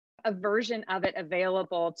a version of it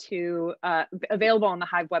available available on the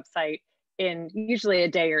HIVE website in usually a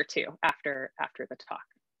day or two after the talk.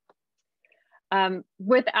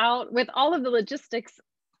 With all of the logistics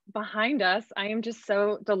behind us, I am just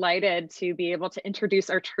so delighted to be able to introduce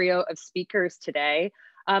our trio of speakers today,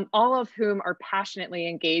 all of whom are passionately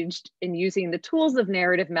engaged in using the tools of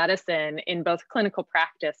narrative medicine in both clinical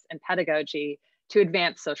practice and pedagogy to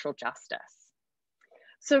advance social justice.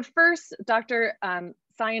 So first, Dr.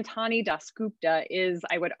 Sayantani DasGupta is,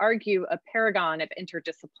 I would argue, a paragon of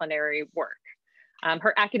interdisciplinary work.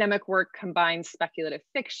 Her academic work combines speculative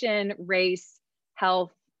fiction, race,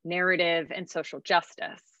 health, narrative, and social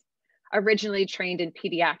justice. Originally trained in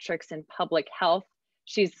pediatrics and public health,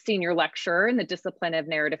 she's senior lecturer in the discipline of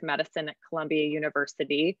narrative medicine at Columbia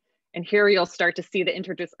University. And here you'll start to see the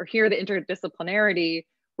interdisciplinarity,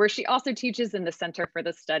 where she also teaches in the Center for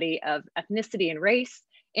the Study of Ethnicity and Race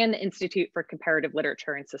and the Institute for Comparative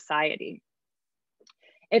Literature and Society.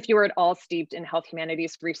 If you are at all steeped in health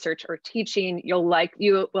humanities research or teaching, you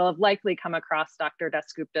will have likely come across Dr.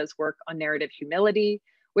 DasGupta's work on narrative humility,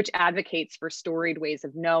 which advocates for storied ways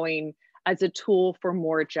of knowing as a tool for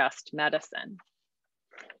more just medicine.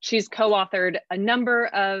 She's co-authored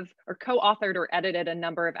or edited a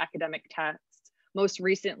number of academic texts, most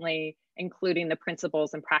recently including the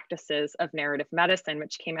Principles and Practices of Narrative Medicine,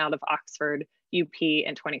 which came out of Oxford, UP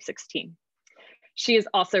in 2016. She has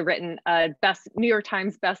also written a New York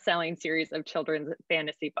Times best-selling series of children's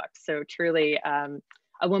fantasy books, so truly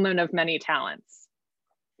a woman of many talents.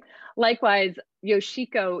 Likewise,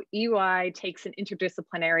 Yoshiko Iwai takes an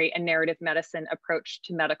interdisciplinary and narrative medicine approach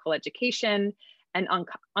to medical education and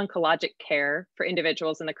oncologic care for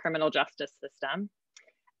individuals in the criminal justice system.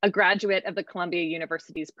 A graduate of the Columbia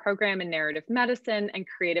University's program in narrative medicine and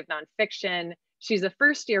creative nonfiction, she's a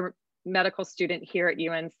first-year medical student here at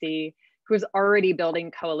UNC who is already building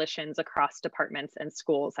coalitions across departments and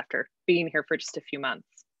schools after being here for just a few months.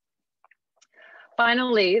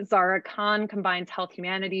 Finally, Zhara combines health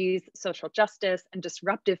humanities, social justice, and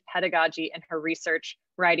disruptive pedagogy in her research,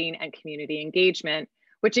 writing, and community engagement,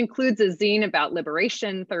 which includes a zine about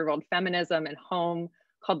liberation, third world feminism, and home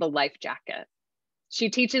called The Life Jacket. She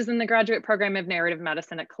teaches in the graduate program of narrative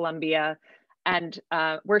medicine at Columbia, and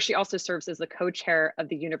where she also serves as the co-chair of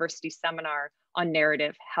the university seminar on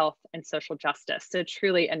narrative, health, and social justice. So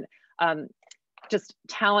truly an just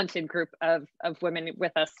talented group of women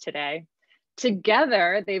with us today.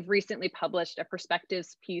 Together, they've recently published a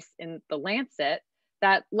perspectives piece in the Lancet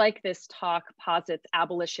that, like this talk, posits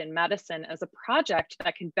abolition medicine as a project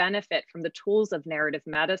that can benefit from the tools of narrative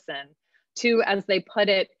medicine to, as they put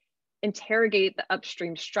it, interrogate the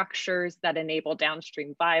upstream structures that enable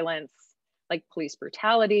downstream violence, like police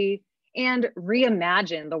brutality, and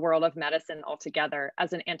reimagine the world of medicine altogether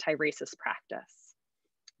as an anti-racist practice.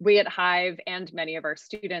 We at HIVE and many of our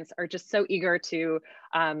students are just so eager to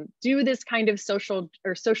do this kind of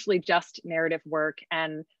socially just narrative work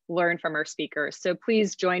and learn from our speakers. So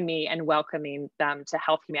please join me in welcoming them to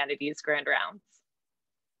Health Humanities Grand Rounds.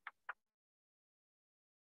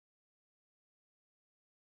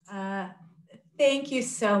 Thank you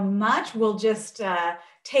so much. We'll just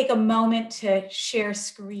take a moment to share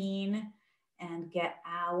screen and get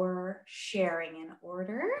our sharing in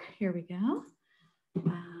order. Here we go.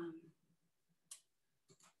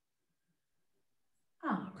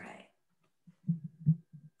 All right.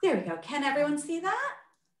 There we go. Can everyone see that?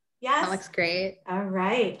 Yes? That looks great. All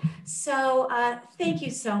right. So thank you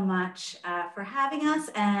so much for having us.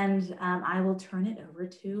 And I will turn it over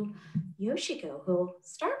to Yoshiko, who will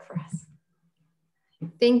start for us.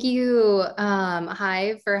 Thank you,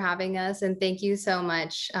 HIVE, for having us. And thank you so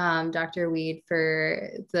much, Dr. Weed, for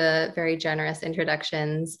the very generous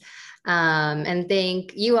introductions. And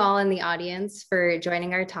thank you all in the audience for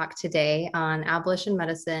joining our talk today on abolition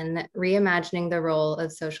medicine, reimagining the role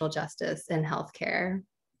of social justice in healthcare.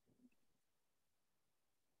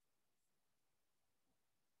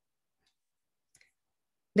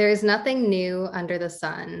 There is nothing new under the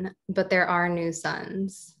sun, but there are new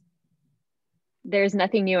suns. There's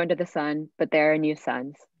nothing new under the sun, but there are new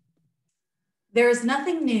suns. There is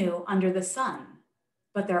nothing new under the sun,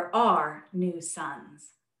 but there are new suns.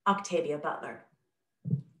 Octavia Butler.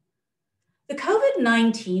 The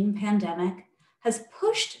COVID-19 pandemic has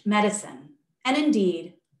pushed medicine, and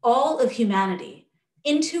indeed all of humanity,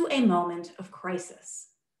 into a moment of crisis.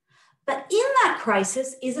 But in that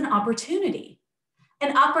crisis is an opportunity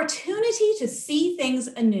to see things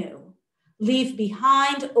anew, leave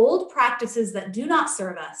behind old practices that do not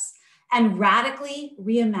serve us, and radically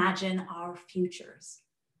reimagine our futures.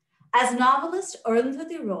 As novelist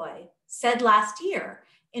Arundhati Roy said last year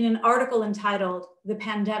in an article entitled, "The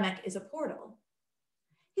Pandemic is a Portal."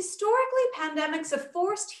 Historically, pandemics have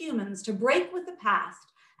forced humans to break with the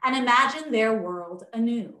past and imagine their world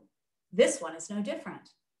anew. This one is no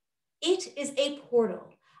different. It is a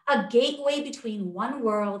portal, a gateway between one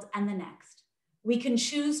world and the next. We can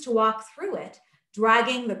choose to walk through it,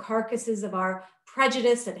 dragging the carcasses of our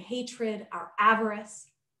prejudice and hatred, our avarice,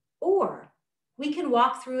 or we can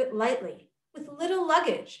walk through it lightly with little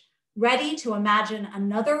luggage, ready to imagine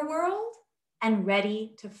another world and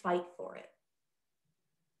ready to fight for it.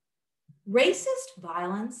 Racist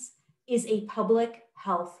violence is a public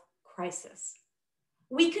health crisis.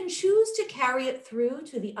 We can choose to carry it through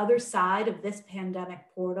to the other side of this pandemic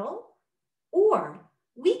portal, or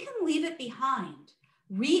we can leave it behind,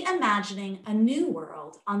 reimagining a new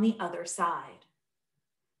world on the other side.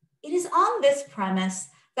 It is on this premise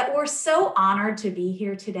that we're so honored to be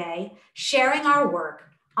here today, sharing our work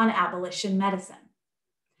on abolition medicine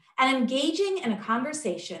and engaging in a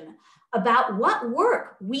conversation about what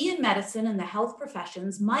work we in medicine and the health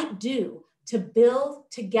professions might do to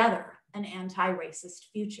build together an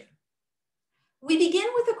anti-racist future. We begin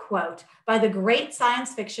with a quote by the great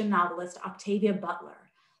science fiction novelist Octavia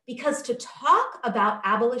Butler, because to talk about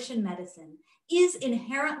abolition medicine is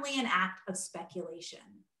inherently an act of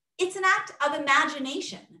speculation. It's an act of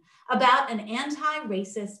imagination about an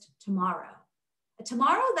anti-racist tomorrow. A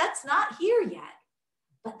tomorrow that's not here yet,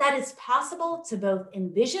 but that is possible to both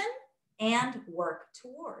envision and work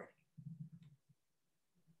toward.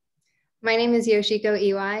 My name is Yoshiko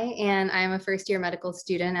Iwai, and I'm a first-year medical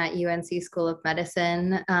student at UNC School of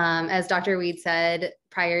Medicine. As Dr. Weed said,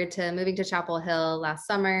 prior to moving to Chapel Hill last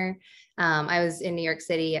summer, I was in New York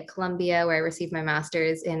City at Columbia, where I received my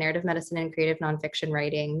master's in narrative medicine and creative nonfiction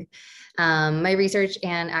writing. My research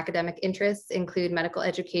and academic interests include medical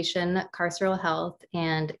education, carceral health,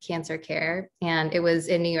 and cancer care. And it was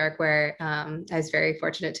in New York where I was very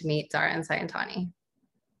fortunate to meet Zahra and Sayantani.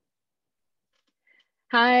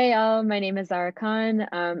 Hi, my name is Zahra Khan,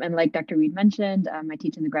 and like Dr. Weed mentioned, I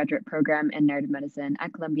teach in the graduate program in narrative medicine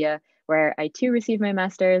at Columbia, where I too received my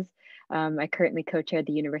master's. I currently co-chair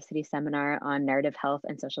the university seminar on narrative health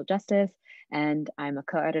and social justice, and I'm a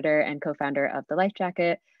co-editor and co-founder of The Life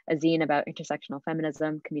Jacket, a zine about intersectional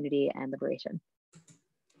feminism, community, and liberation.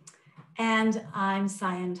 And I'm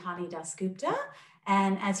Sayantani DasGupta.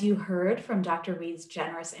 And as you heard from Dr. Weed's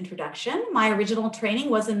generous introduction, my original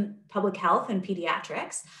training was in public health and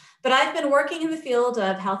pediatrics, but I've been working in the field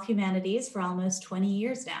of health humanities for almost 20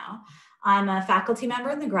 years now. I'm a faculty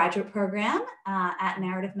member in the graduate program in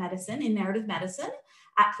narrative medicine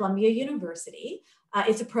at Columbia University.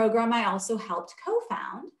 It's a program I also helped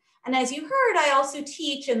co-found. And as you heard, I also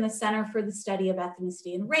teach in the Center for the Study of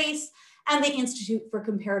Ethnicity and Race and the Institute for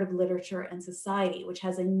Comparative Literature and Society, which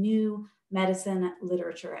has a new medicine,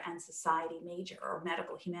 literature, and society major, or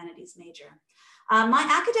medical humanities major. My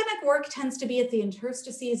academic work tends to be at the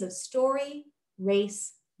interstices of story,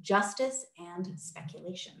 race, justice, and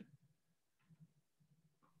speculation.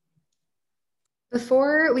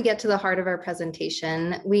 Before we get to the heart of our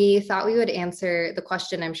presentation, we thought we would answer the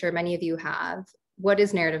question I'm sure many of you have: what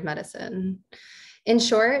is narrative medicine? In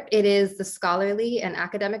short, it is the scholarly and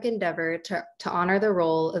academic endeavor to honor the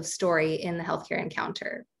role of story in the healthcare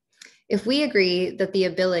encounter. If we agree that the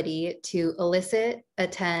ability to elicit,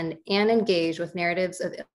 attend, and engage with narratives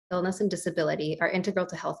of illness and disability are integral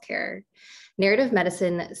to healthcare, narrative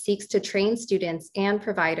medicine seeks to train students and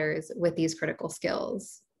providers with these critical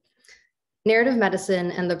skills. Narrative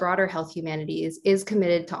medicine and the broader health humanities is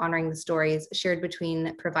committed to honoring the stories shared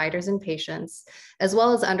between providers and patients, as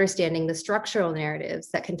well as understanding the structural narratives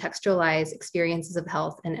that contextualize experiences of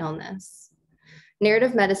health and illness.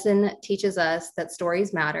 Narrative medicine teaches us that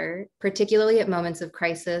stories matter, particularly at moments of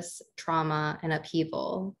crisis, trauma, and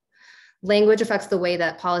upheaval. Language affects the way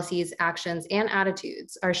that policies, actions, and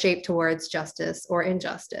attitudes are shaped towards justice or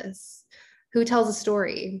injustice. Who tells a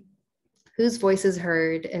story? Whose voice is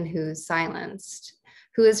heard and who's silenced?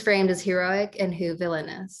 Who is framed as heroic and who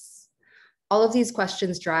villainous? All of these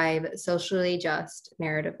questions drive socially just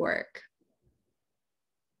narrative work.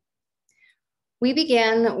 We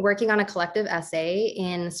began working on a collective essay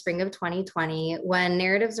in spring of 2020 when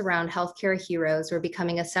narratives around healthcare heroes were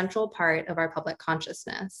becoming a central part of our public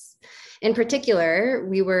consciousness. In particular,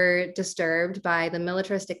 we were disturbed by the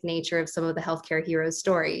militaristic nature of some of the healthcare heroes'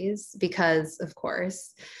 stories because, of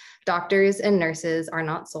course, doctors and nurses are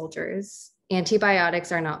not soldiers.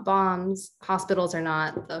 Antibiotics are not bombs. Hospitals are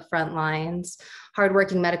not the front lines.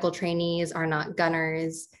 Hardworking medical trainees are not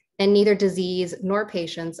gunners. And neither disease nor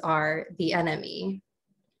patients are the enemy.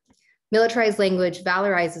 Militarized language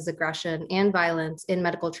valorizes aggression and violence in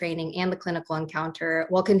medical training and the clinical encounter,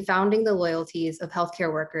 while confounding the loyalties of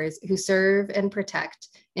healthcare workers who serve and protect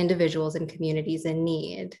individuals and communities in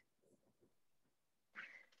need.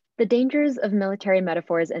 The dangers of military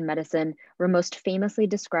metaphors in medicine were most famously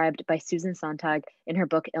described by Susan Sontag in her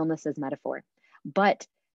book Illness as Metaphor, but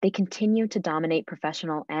they continue to dominate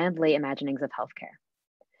professional and lay imaginings of healthcare.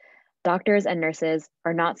 Doctors and nurses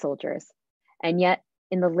are not soldiers, and yet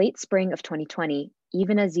in the late spring of 2020,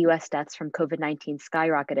 even as US deaths from COVID-19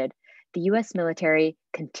 skyrocketed, the US military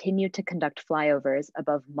continued to conduct flyovers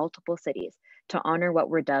above multiple cities to honor what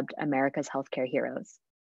were dubbed America's healthcare heroes.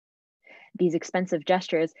 These expensive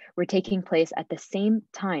gestures were taking place at the same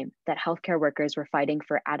time that healthcare workers were fighting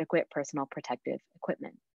for adequate personal protective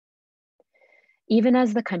equipment. Even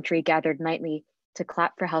as the country gathered nightly to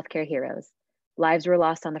clap for healthcare heroes, lives were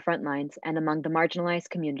lost on the front lines and among the marginalized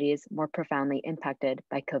communities more profoundly impacted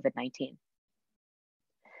by COVID-19.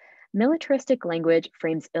 Militaristic language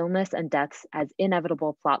frames illness and deaths as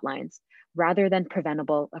inevitable plot lines rather than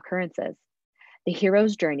preventable occurrences. The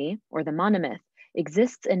hero's journey, or the monomyth,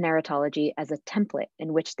 exists in narratology as a template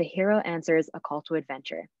in which the hero answers a call to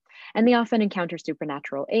adventure, and they often encounter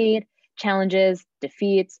supernatural aid, challenges,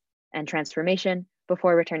 defeats, and transformation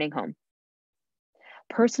before returning home.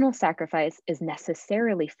 Personal sacrifice is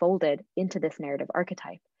necessarily folded into this narrative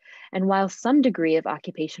archetype, and while some degree of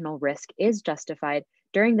occupational risk is justified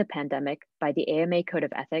during the pandemic by the AMA Code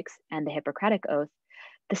of Ethics and the Hippocratic Oath,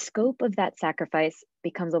 the scope of that sacrifice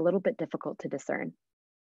becomes a little bit difficult to discern.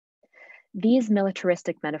 These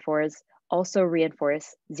militaristic metaphors also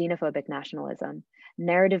reinforce xenophobic nationalism,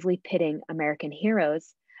 narratively pitting American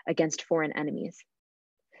heroes against foreign enemies.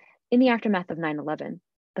 In the aftermath of 9/11,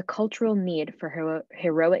 the cultural need for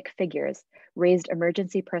heroic figures raised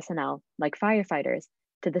emergency personnel, like firefighters,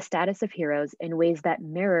 to the status of heroes in ways that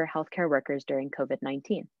mirror healthcare workers during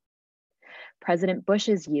COVID-19. President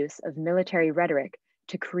Bush's use of military rhetoric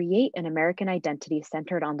to create an American identity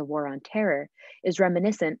centered on the war on terror is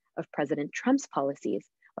reminiscent of President Trump's policies,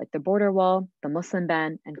 like the border wall, the Muslim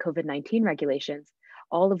ban, and COVID-19 regulations,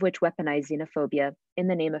 all of which weaponize xenophobia in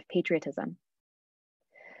the name of patriotism.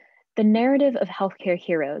 The narrative of healthcare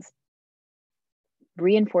heroes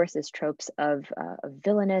reinforces tropes of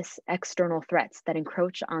villainous external threats that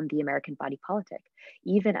encroach on the American body politic,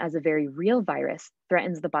 even as a very real virus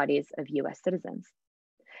threatens the bodies of US citizens.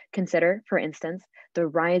 Consider, for instance, the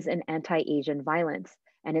rise in anti-Asian violence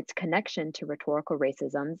and its connection to rhetorical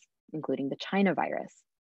racisms, including the China virus.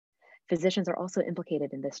 Physicians are also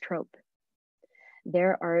implicated in this trope.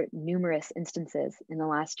 There are numerous instances in the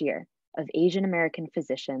last year of Asian American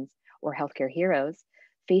physicians or healthcare heroes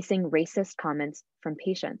facing racist comments from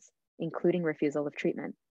patients, including refusal of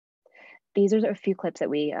treatment. These are a few clips that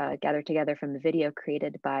we gathered together from the video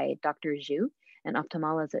created by Dr. Zhu, an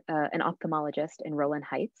ophthalmologist in Rowland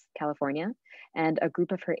Heights, California, and a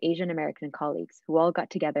group of her Asian American colleagues who all got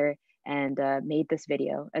together and made this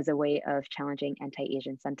video as a way of challenging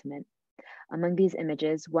anti-Asian sentiment. Among these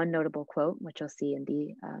images, one notable quote, which you'll see in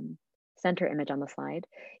the center image on the slide,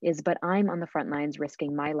 is, "But I'm on the front lines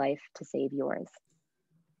risking my life to save yours."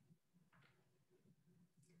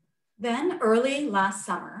 Then early last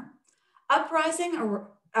summer,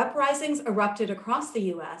 uprisings erupted across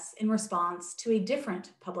the US in response to a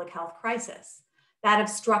different public health crisis, that of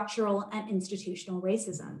structural and institutional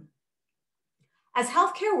racism. As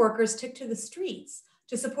healthcare workers took to the streets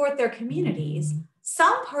to support their communities,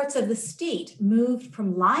 some parts of the state moved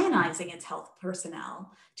from lionizing its health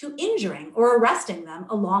personnel to injuring or arresting them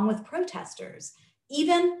along with protesters,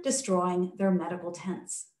 even destroying their medical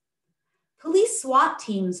tents. Police SWAT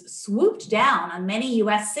teams swooped down on many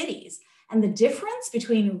US cities, and the difference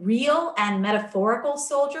between real and metaphorical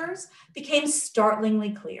soldiers became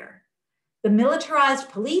startlingly clear. The militarized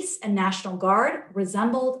police and National Guard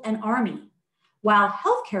resembled an army, while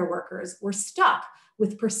healthcare workers were stuck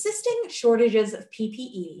with persisting shortages of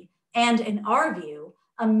PPE and, in our view,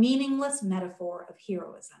 a meaningless metaphor of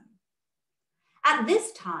heroism. At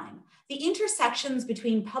this time, the intersections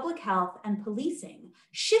between public health and policing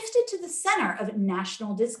shifted to the center of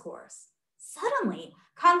national discourse. Suddenly,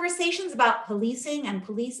 conversations about policing and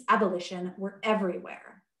police abolition were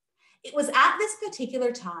everywhere. It was at this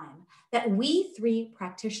particular time that we three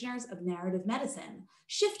practitioners of narrative medicine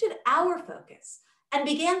shifted our focus and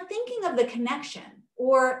began thinking of the connection,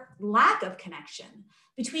 or lack of connection,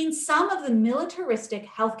 between some of the militaristic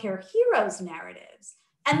healthcare heroes narratives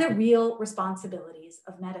and the real responsibilities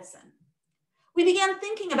of medicine. We began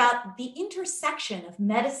thinking about the intersection of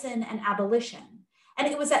medicine and abolition, and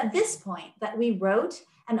it was at this point that we wrote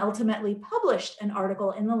and ultimately published an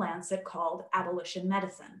article in the Lancet called Abolition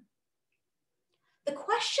Medicine. The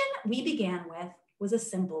question we began with was a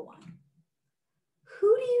simple one.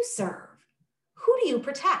 Who do you serve? Who do you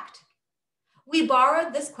protect? We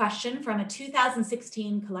borrowed this question from a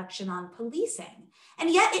 2016 collection on policing, and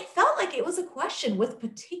yet it felt like it was a question with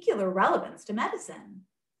particular relevance to medicine.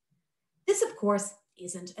 This, of course,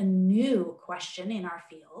 isn't a new question in our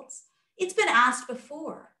fields. It's been asked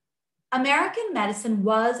before. American medicine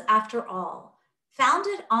was, after all,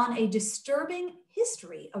 founded on a disturbing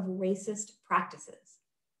history of racist practices.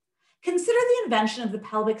 Consider the invention of the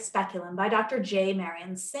pelvic speculum by Dr. J.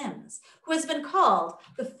 Marion Sims, who has been called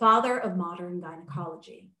the father of modern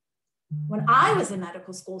gynecology. When I was in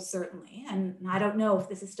medical school, certainly, and I don't know if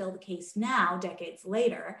this is still the case now, decades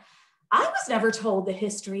later, I was never told the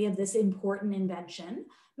history of this important invention,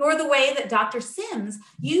 nor the way that Dr. Sims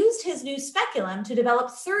used his new speculum to develop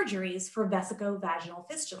surgeries for vesico-vaginal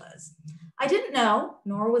fistulas. I didn't know,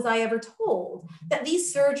 nor was I ever told, that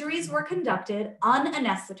these surgeries were conducted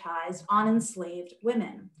unanesthetized on enslaved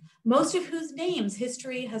women, most of whose names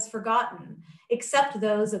history has forgotten, except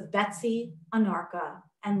those of Betsy, Anarcha,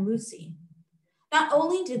 and Lucy. Not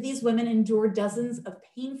only did these women endure dozens of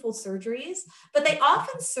painful surgeries, but they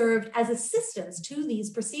often served as assistants to these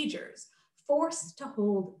procedures, forced to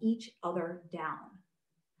hold each other down.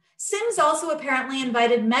 Sims also apparently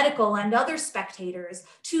invited medical and other spectators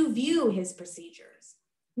to view his procedures.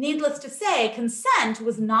 Needless to say, consent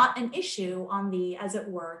was not an issue on the, as it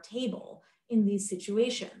were, table in these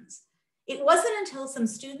situations. It wasn't until some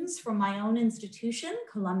students from my own institution,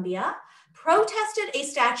 Columbia, protested a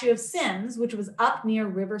statue of Sims, which was up near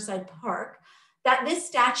Riverside Park, that this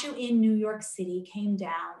statue in New York City came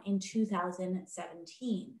down in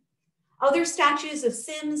 2017. Other statues of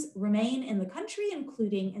Sims remain in the country,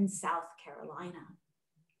 including in South Carolina.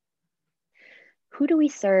 Who do we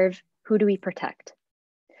serve? Who do we protect?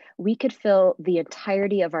 We could fill the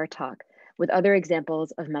entirety of our talk with other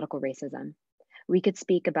examples of medical racism. We could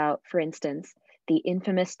speak about, for instance, the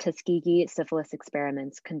infamous Tuskegee syphilis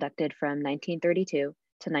experiments conducted from 1932 to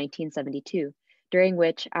 1972, during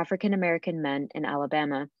which African-American men in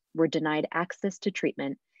Alabama were denied access to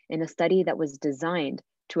treatment in a study that was designed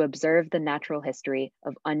to observe the natural history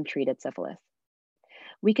of untreated syphilis.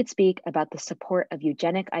 We could speak about the support of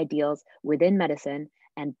eugenic ideals within medicine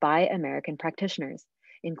and by American practitioners,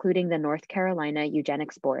 including the North Carolina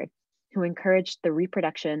Eugenics Board, who encouraged the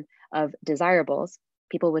reproduction of desirables,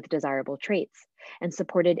 people with desirable traits, and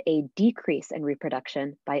supported a decrease in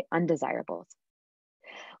reproduction by undesirables.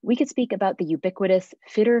 We could speak about the ubiquitous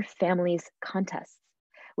Fitter Families contests,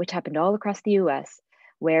 which happened all across the US,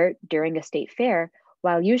 where during a state fair,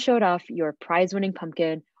 while you showed off your prize-winning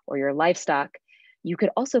pumpkin or your livestock, you could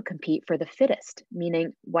also compete for the fittest,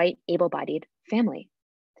 meaning white, able-bodied family.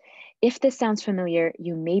 If this sounds familiar,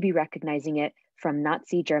 you may be recognizing it from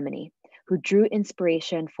Nazi Germany, who drew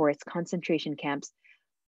inspiration for its concentration camps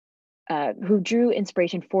from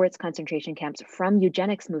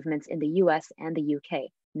eugenics movements in the US and the UK,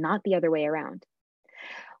 not the other way around.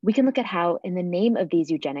 We can look at how, in the name of these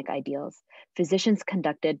eugenic ideals, physicians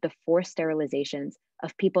conducted the forced sterilizations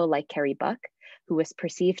of people like Carrie Buck, who was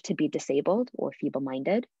perceived to be disabled or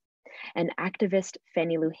feeble-minded, and activist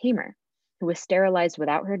Fannie Lou Hamer, who was sterilized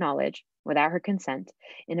without her knowledge, without her consent,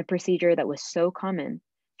 in a procedure that was so common,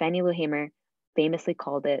 Fannie Lou Hamer famously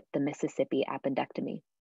called it the Mississippi appendectomy.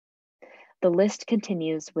 The list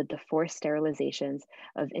continues with the forced sterilizations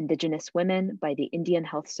of Indigenous women by the Indian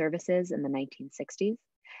Health Services in the 1960s,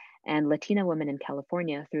 and Latina women in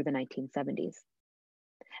California through the 1970s.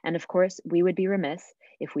 And of course, we would be remiss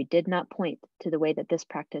if we did not point to the way that this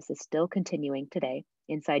practice is still continuing today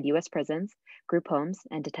inside US prisons, group homes,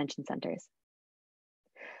 and detention centers.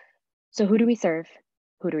 So who do we serve?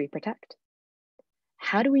 Who do we protect?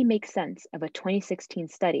 How do we make sense of a 2016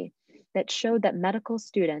 study that showed that medical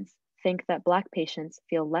students think that Black patients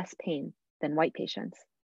feel less pain than white patients?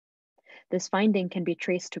 This finding can be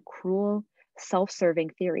traced to cruel, self-serving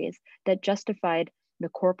theories that justified the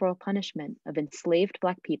corporal punishment of enslaved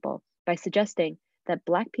Black people by suggesting that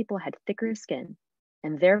Black people had thicker skin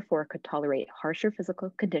and therefore could tolerate harsher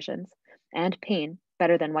physical conditions and pain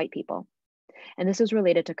better than white people. And this is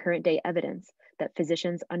related to current day evidence that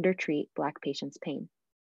physicians undertreat Black patients' pain.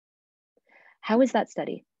 How is that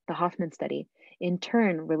study, the Hoffman study, in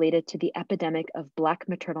turn related to the epidemic of Black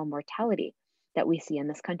maternal mortality that we see in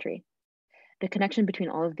this country? The connection between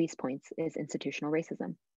all of these points is institutional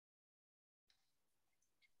racism.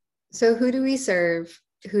 So who do we serve?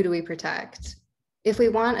 Who do we protect? If we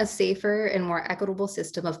want a safer and more equitable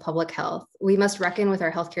system of public health, we must reckon with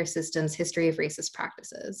our healthcare system's history of racist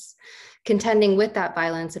practices. Contending with that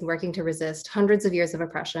violence and working to resist hundreds of years of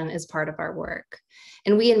oppression is part of our work.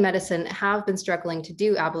 And we in medicine have been struggling to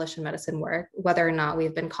do abolition medicine work, whether or not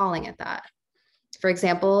we've been calling it that. For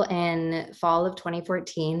example, in fall of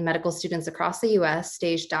 2014, medical students across the US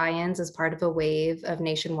staged die-ins as part of a wave of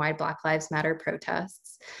nationwide Black Lives Matter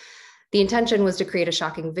protests. The intention was to create a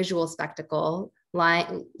shocking visual spectacle,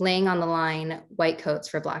 laying on the line white coats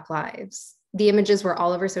for Black lives. The images were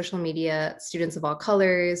all over social media, students of all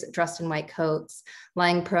colors, dressed in white coats,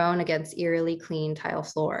 lying prone against eerily clean tile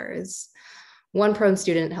floors. One prone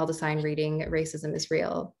student held a sign reading, "Racism is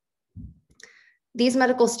real." These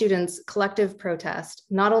medical students' collective protest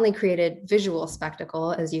not only created visual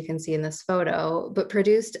spectacle, as you can see in this photo, but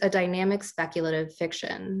produced a dynamic speculative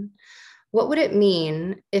fiction. What would it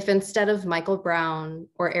mean if instead of Michael Brown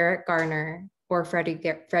or Eric Garner or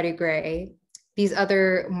Freddie Gray, these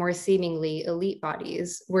other more seemingly elite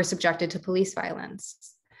bodies were subjected to police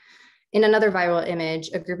violence? In another viral image,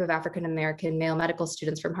 a group of African-American male medical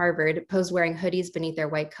students from Harvard posed wearing hoodies beneath their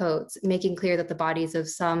white coats, making clear that the bodies of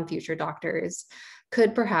some future doctors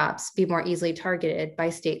could perhaps be more easily targeted by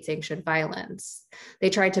state-sanctioned violence. "They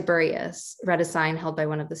tried to bury us," read a sign held by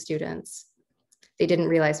one of the students. "They didn't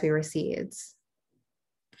realize we were seeds."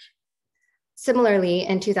 Similarly,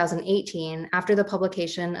 in 2018, after the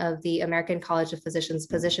publication of the American College of Physicians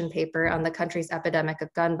position paper on the country's epidemic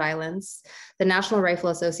of gun violence, the National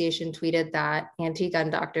Rifle Association tweeted that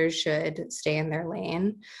anti-gun doctors should stay in their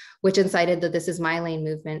lane, which incited the "This Is My Lane"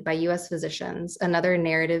 movement by US physicians, another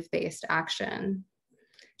narrative-based action.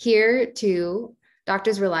 Here, too,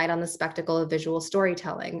 doctors relied on the spectacle of visual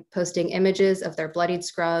storytelling, posting images of their bloodied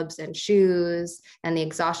scrubs and shoes and the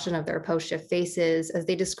exhaustion of their post-shift faces as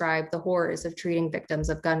they described the horrors of treating victims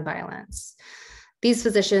of gun violence. These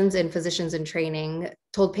physicians and physicians in training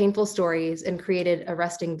told painful stories and created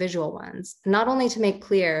arresting visual ones, not only to make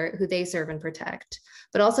clear who they serve and protect,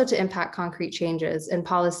 but also to impact concrete changes in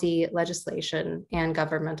policy, legislation, and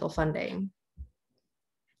governmental funding.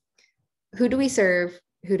 Who do we serve?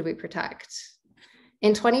 Who do we protect?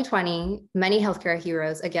 In 2020, many healthcare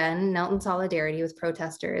heroes again knelt in solidarity with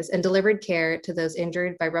protesters and delivered care to those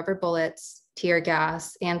injured by rubber bullets, tear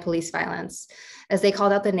gas, and police violence, as they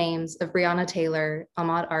called out the names of Breonna Taylor,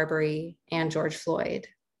 Ahmaud Arbery, and George Floyd.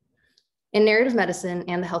 In narrative medicine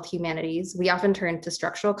and the health humanities, we often turn to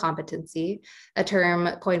structural competency, a term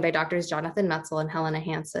coined by doctors Jonathan Metzl and Helena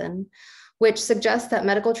Hansen, which suggests that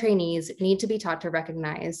medical trainees need to be taught to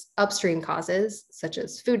recognize upstream causes, such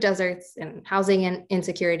as food deserts and housing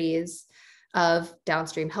insecurities, of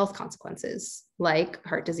downstream health consequences, like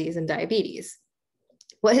heart disease and diabetes.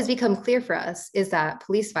 What has become clear for us is that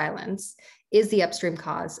police violence is the upstream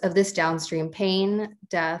cause of this downstream pain,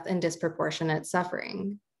 death, and disproportionate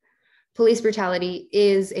suffering. Police brutality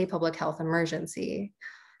is a public health emergency.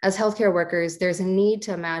 As healthcare workers, there's a need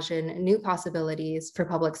to imagine new possibilities for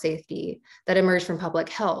public safety that emerge from public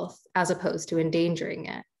health as opposed to endangering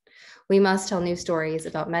it. We must tell new stories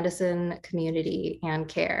about medicine, community, and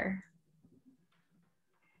care.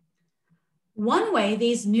 One way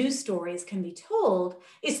these new stories can be told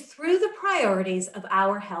is through the priorities of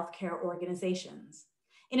our healthcare organizations.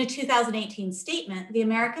 In a 2018 statement, the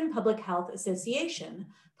American Public Health Association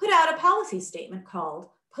put out a policy statement called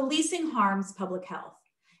 "Policing Harms Public Health,"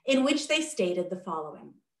 in which they stated the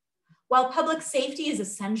following: while public safety is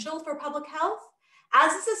essential for public health,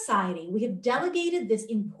 as a society, we have delegated this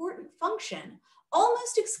important function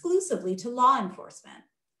almost exclusively to law enforcement.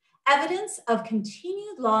 Evidence of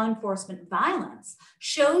continued law enforcement violence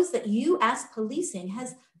shows that US policing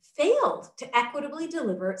has failed to equitably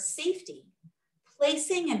deliver safety,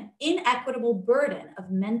 placing an inequitable burden of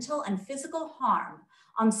mental and physical harm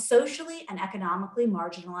on socially and economically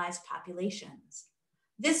marginalized populations.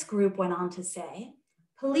 This group went on to say,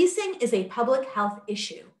 policing is a public health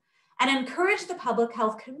issue, and encourage the public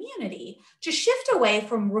health community to shift away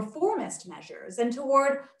from reformist measures and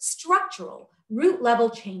toward structural, root-level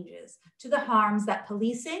changes to the harms that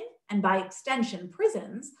policing, and by extension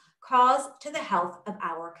prisons, cause to the health of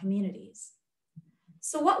our communities.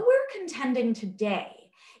 So what we're contending today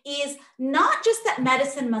is not just that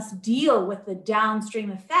medicine must deal with the downstream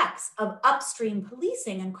effects of upstream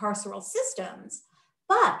policing and carceral systems,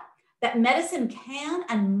 but that medicine can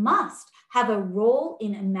and must have a role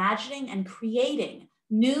in imagining and creating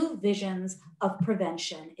new visions of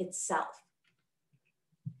prevention itself.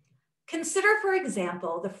 Consider, for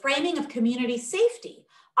example, the framing of community safety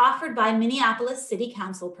offered by Minneapolis City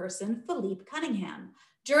Council person Philippe Cunningham,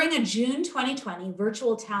 during a June 2020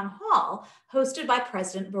 virtual town hall hosted by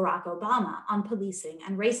President Barack Obama on policing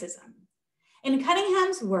and racism. In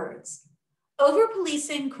Cunningham's words,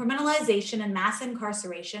 over-policing, criminalization, and mass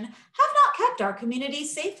incarceration have not kept our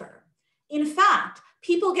communities safer. In fact,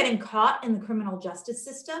 people getting caught in the criminal justice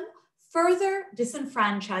system further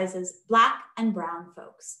disenfranchises Black and brown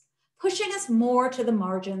folks, pushing us more to the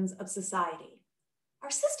margins of society.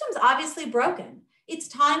 Our system's obviously broken. It's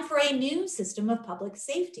time for a new system of public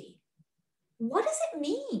safety. What does it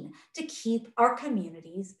mean to keep our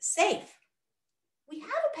communities safe? We have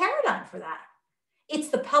a paradigm for that. It's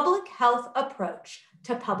the public health approach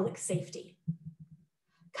to public safety.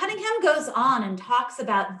 Cunningham goes on and talks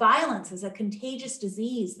about violence as a contagious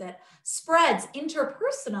disease that spreads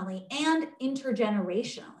interpersonally and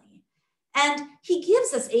intergenerationally. And he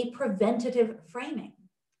gives us a preventative framing.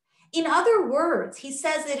 In other words, he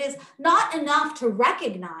says it is not enough to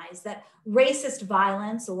recognize that racist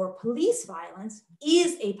violence or police violence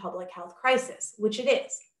is a public health crisis, which it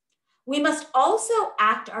is. We must also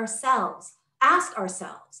ask ourselves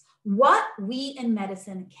what we in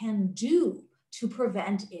medicine can do to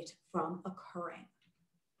prevent it from occurring.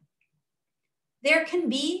 There can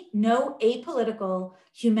be no apolitical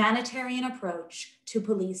humanitarian approach to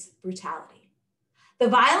police brutality. The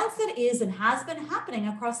violence that is and has been happening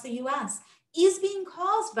across the US is being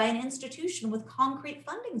caused by an institution with concrete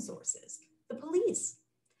funding sources, the police.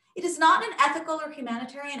 It is not an ethical or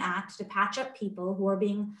humanitarian act to patch up people who are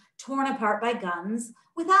being torn apart by guns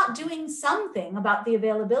without doing something about the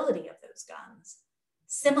availability of those guns.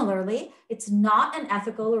 Similarly, it's not an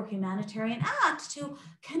ethical or humanitarian act to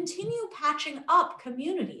continue patching up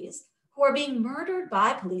communities who are being murdered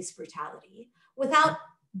by police brutality without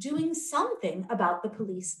doing something about the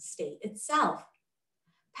police state itself.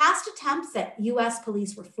 Past attempts at US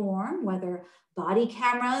police reform, whether body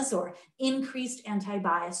cameras or increased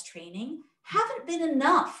anti-bias training, haven't been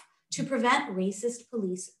enough to prevent racist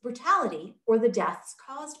police brutality or the deaths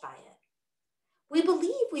caused by it. We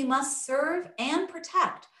believe we must serve and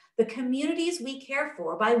protect the communities we care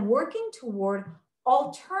for by working toward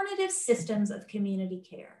alternative systems of community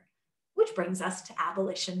care, which brings us to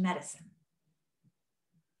abolition medicine.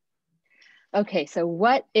 Okay, so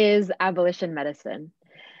what is abolition medicine?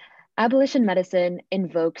 Abolition medicine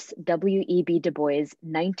invokes W.E.B. Du Bois'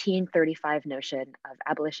 1935 notion of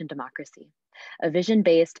abolition democracy, a vision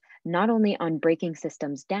based not only on breaking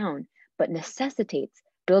systems down, but necessitates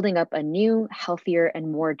building up a new, healthier,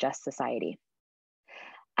 and more just society.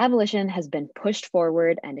 Abolition has been pushed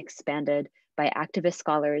forward and expanded by activist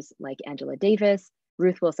scholars like Angela Davis,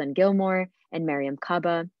 Ruth Wilson Gilmore, and Mariam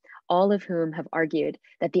Kaba, all of whom have argued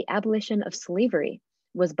that the abolition of slavery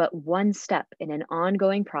was but one step in an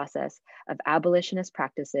ongoing process of abolitionist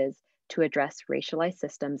practices to address racialized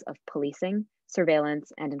systems of policing,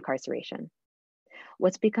 surveillance, and incarceration.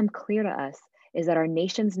 What's become clear to us is that our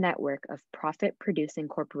nation's network of profit-producing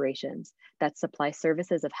corporations that supply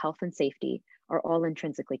services of health and safety are all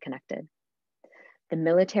intrinsically connected. The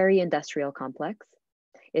military-industrial complex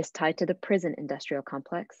is tied to the prison-industrial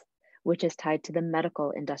complex, which is tied to the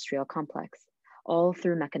medical-industrial complex, all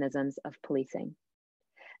through mechanisms of policing.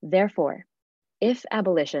 Therefore, if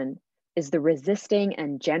abolition is the resisting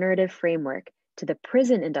and generative framework to the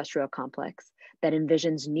prison-industrial complex that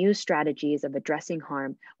envisions new strategies of addressing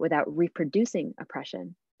harm without reproducing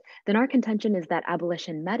oppression, then our contention is that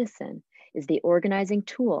abolition medicine is the organizing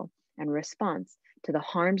tool and response to the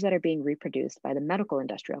harms that are being reproduced by the medical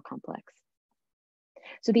industrial complex.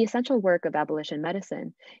 So the essential work of abolition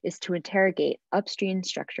medicine is to interrogate upstream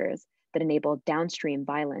structures that enable downstream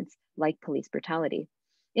violence like police brutality,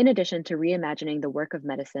 in addition to reimagining the work of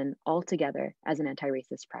medicine altogether as an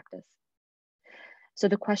anti-racist practice. So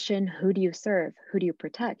the question, who do you serve, who do you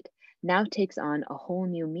protect, now takes on a whole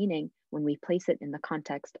new meaning when we place it in the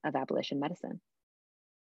context of abolition medicine.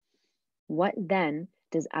 What then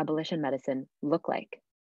does abolition medicine look like?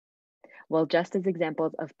 Well, just as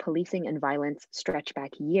examples of policing and violence stretch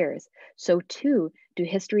back years, so too do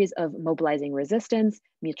histories of mobilizing resistance,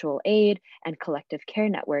 mutual aid, and collective care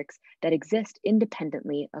networks that exist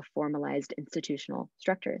independently of formalized institutional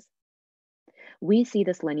structures. We see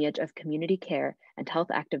this lineage of community care and health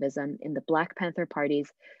activism in the Black Panther Party's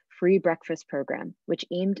free breakfast program, which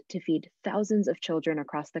aimed to feed thousands of children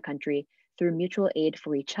across the country through mutual aid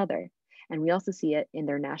for each other. And we also see it in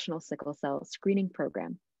their national sickle cell screening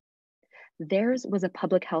program. Theirs was a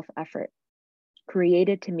public health effort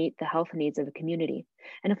created to meet the health needs of the community,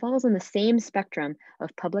 and it falls on the same spectrum of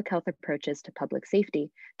public health approaches to public safety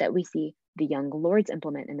that we see the Young Lords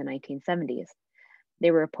implement in the 1970s. They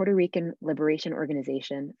were a Puerto Rican liberation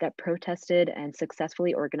organization that protested and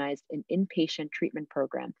successfully organized an inpatient treatment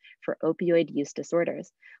program for opioid use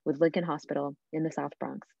disorders with Lincoln Hospital in the South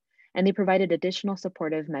Bronx, and they provided additional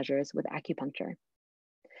supportive measures with acupuncture.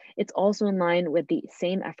 It's also in line with the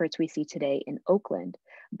same efforts we see today in Oakland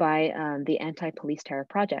by the Anti-Police Terror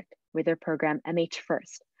Project with their program MH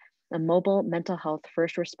First, a mobile mental health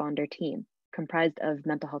first responder team comprised of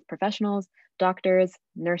mental health professionals, doctors,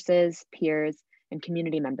 nurses, peers, and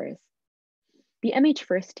community members. The MH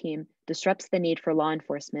First team disrupts the need for law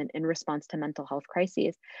enforcement in response to mental health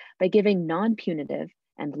crises by giving non-punitive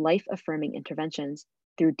and life-affirming interventions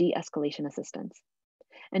through de-escalation assistance.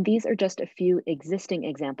 And these are just a few existing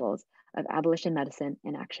examples of abolition medicine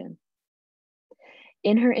in action.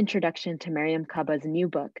 In her introduction to Mariame Kaba's new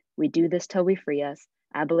book, We Do This Till We Free Us,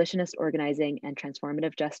 Abolitionist Organizing and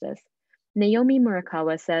Transformative Justice, Naomi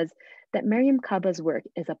Murakawa says that Mariame Kaba's work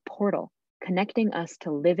is a portal connecting us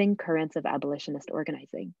to living currents of abolitionist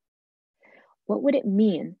organizing. What would it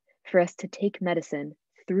mean for us to take medicine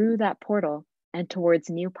through that portal and towards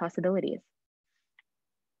new possibilities?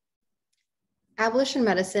 Abolition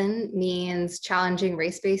medicine means challenging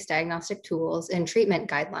race-based diagnostic tools and treatment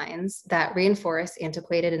guidelines that reinforce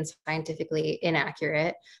antiquated and scientifically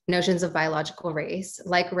inaccurate notions of biological race,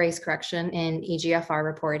 like race correction in EGFR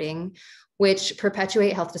reporting, which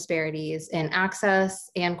perpetuate health disparities in access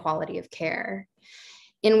and quality of care.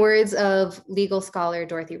 In words of legal scholar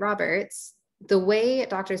Dorothy Roberts, the way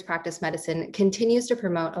doctors practice medicine continues to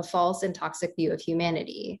promote a false and toxic view of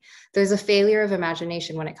humanity. There's a failure of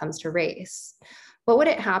imagination when it comes to race. What would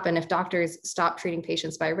it happen if doctors stopped treating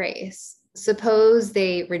patients by race? Suppose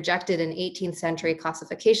they rejected an 18th century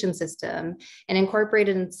classification system and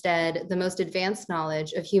incorporated instead the most advanced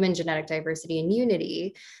knowledge of human genetic diversity and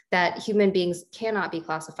unity, that human beings cannot be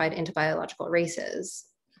classified into biological races.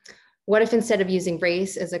 What if instead of using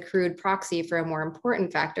race as a crude proxy for a more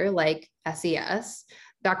important factor like SES,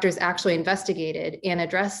 doctors actually investigated and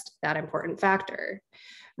addressed that important factor?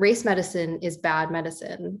 Race medicine is bad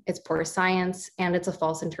medicine, it's poor science, and it's a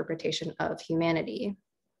false interpretation of humanity.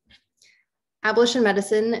 Abolition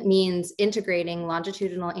medicine means integrating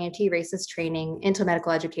longitudinal anti-racist training into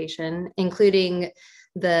medical education, including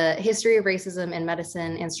the history of racism in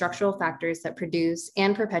medicine and structural factors that produce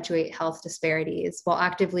and perpetuate health disparities, while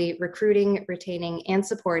actively recruiting, retaining, and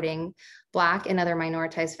supporting Black and other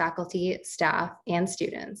minoritized faculty, staff, and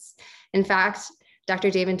students. In fact,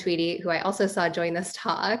 Dr. Damon Tweedy, who I also saw join this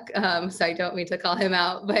talk, so I don't mean to call him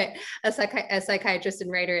out, but a psychiatrist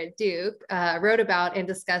and writer at Duke, wrote about and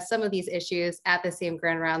discussed some of these issues at the same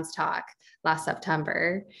Grand Rounds talk last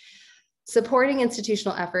September. Supporting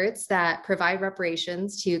institutional efforts that provide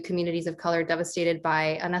reparations to communities of color devastated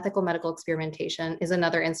by unethical medical experimentation is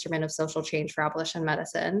another instrument of social change for abolition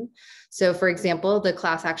medicine. So, for example, the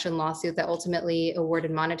class action lawsuit that ultimately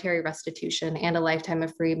awarded monetary restitution and a lifetime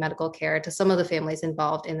of free medical care to some of the families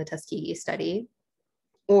involved in the Tuskegee study.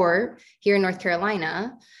 Or here in North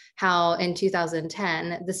Carolina, how in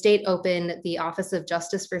 2010, the state opened the Office of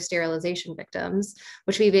Justice for Sterilization Victims,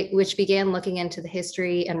 which began looking into the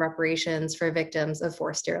history and reparations for victims of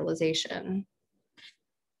forced sterilization.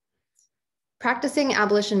 Practicing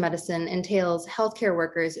abolition medicine entails healthcare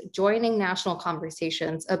workers joining national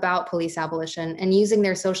conversations about police abolition and using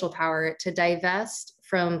their social power to divest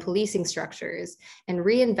from policing structures and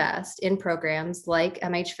reinvest in programs like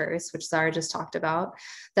MH First, which Zahra just talked about,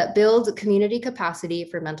 that build community capacity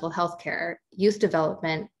for mental health care, youth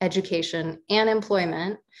development, education, and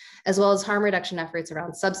employment, as well as harm reduction efforts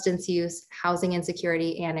around substance use, housing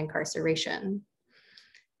insecurity, and incarceration.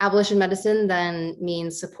 Abolition medicine then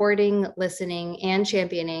means supporting, listening, and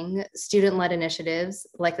championing student-led initiatives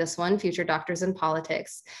like this one, Future Doctors in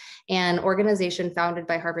Politics, an organization founded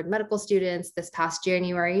by Harvard medical students this past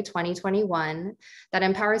January 2021 that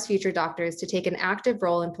empowers future doctors to take an active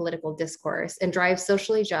role in political discourse and drive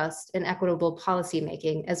socially just and equitable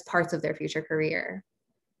policymaking as parts of their future career.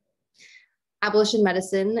 Abolition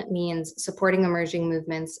medicine means supporting emerging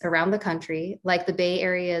movements around the country, like the Bay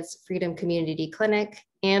Area's Freedom Community Clinic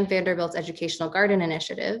and Vanderbilt's Educational Garden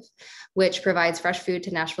Initiative, which provides fresh food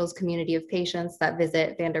to Nashville's community of patients that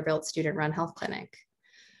visit Vanderbilt's student-run health clinic.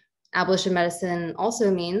 Abolition medicine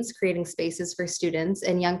also means creating spaces for students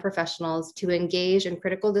and young professionals to engage in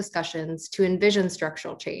critical discussions to envision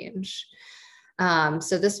structural change.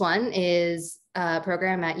 So this one is a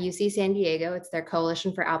program at UC San Diego. It's their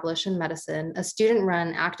Coalition for Abolition Medicine, a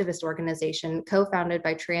student-run activist organization co-founded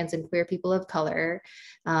by trans and queer people of color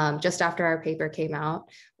just after our paper came out,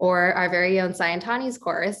 or our very own Sayantani's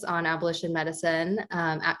course on abolition medicine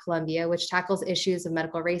at Columbia, which tackles issues of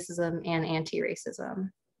medical racism and anti-racism.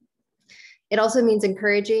 It also means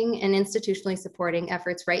encouraging and institutionally supporting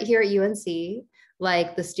efforts right here at UNC,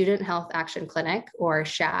 like the Student Health Action Clinic, or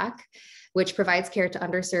SHAC, which provides care to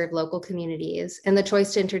underserved local communities, and the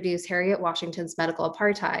choice to introduce Harriet Washington's medical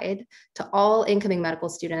apartheid to all incoming medical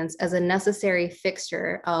students as a necessary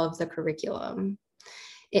fixture of the curriculum.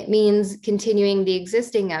 It means continuing the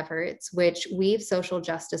existing efforts which weave social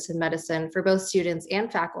justice in medicine for both students and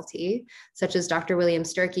faculty, such as Dr. William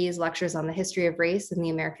Sturkey's lectures on the history of race in the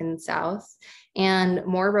American South, and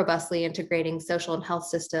more robustly integrating social and health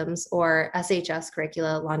systems, or SHS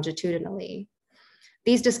curricula, longitudinally.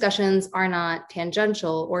 These discussions are not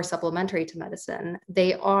tangential or supplementary to medicine.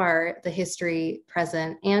 They are the history,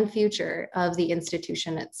 present, and future of the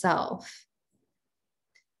institution itself.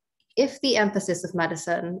 If the emphasis of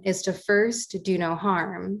medicine is to first do no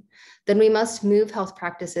harm, then we must move health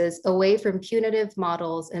practices away from punitive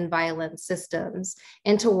models and violent systems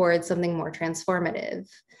and towards something more transformative.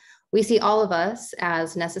 We see all of us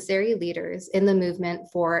as necessary leaders in the movement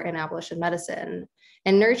for an abolition medicine,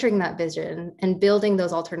 and nurturing that vision and building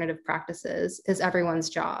those alternative practices is everyone's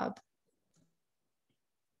job.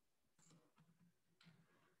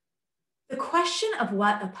 The question of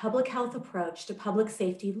what a public health approach to public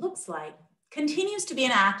safety looks like continues to be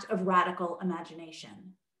an act of radical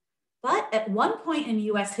imagination. But at one point in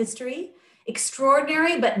US history,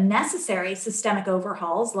 extraordinary but necessary systemic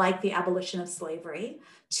overhauls like the abolition of slavery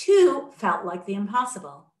too felt like the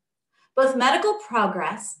impossible. Both medical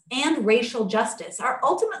progress and racial justice are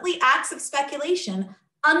ultimately acts of speculation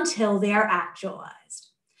until they are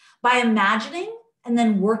actualized. By imagining and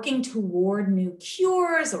then working toward new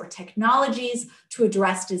cures or technologies to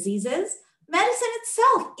address diseases, medicine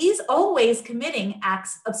itself is always committing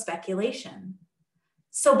acts of speculation.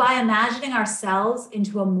 So by imagining ourselves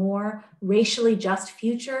into a more racially just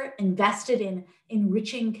future invested in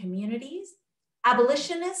enriching communities,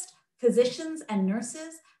 abolitionists, physicians, and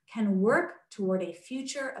nurses can work toward a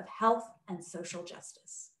future of health and social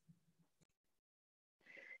justice.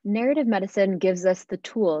 Narrative medicine gives us the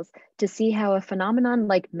tools to see how a phenomenon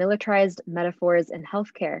like militarized metaphors in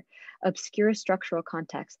healthcare obscure structural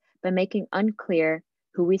context by making unclear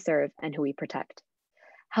who we serve and who we protect.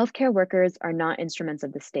 Healthcare workers are not instruments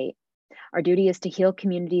of the state. Our duty is to heal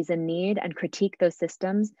communities in need and critique those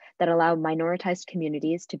systems that allow minoritized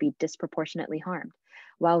communities to be disproportionately harmed,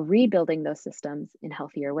 while rebuilding those systems in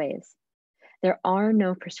healthier ways. There are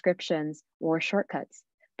no prescriptions or shortcuts,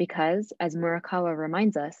 because, as Murakawa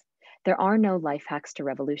reminds us, there are no life hacks to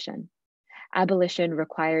revolution. Abolition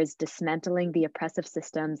requires dismantling the oppressive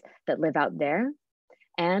systems that live out there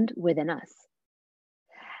and within us.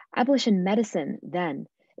 Abolition medicine, then,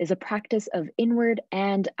 is a practice of inward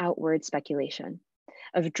and outward speculation,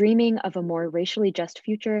 of dreaming of a more racially just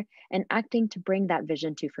future and acting to bring that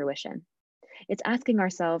vision to fruition. It's asking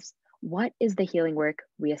ourselves, what is the healing work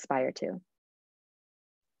we aspire to?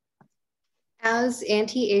 As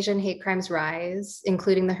anti-Asian hate crimes rise,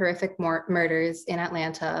 including the horrific murders in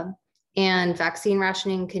Atlanta, and vaccine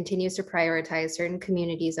rationing continues to prioritize certain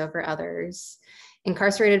communities over others,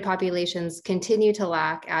 incarcerated populations continue to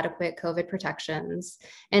lack adequate COVID protections.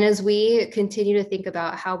 And as we continue to think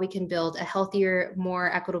about how we can build a healthier,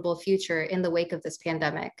 more equitable future in the wake of this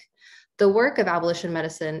pandemic, the work of abolition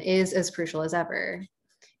medicine is as crucial as ever.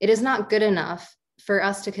 It is not good enough for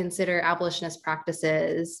us to consider abolitionist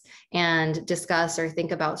practices and discuss or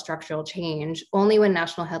think about structural change only when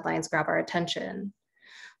national headlines grab our attention.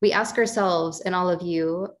 We ask ourselves, and all of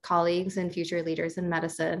you, colleagues and future leaders in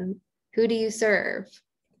medicine, who do you serve?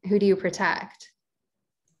 Who do you protect?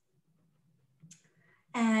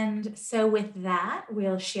 And so with that,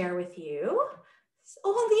 we'll share with you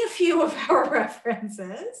only a few of our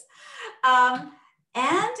references.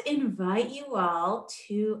 And invite you all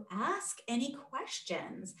to ask any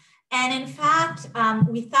questions. And in fact,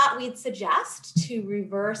 we thought we'd suggest to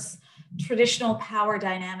reverse traditional power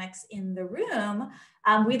dynamics in the room.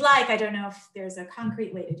 We'd like, I don't know if there's a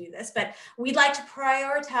concrete way to do this, but we'd like to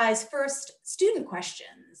prioritize first student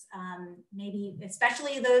questions, maybe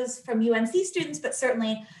especially those from UNC students, but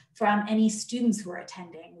certainly from any students who are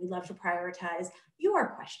attending. We'd love to prioritize your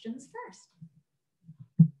questions first.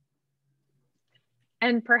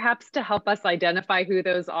 And perhaps to help us identify who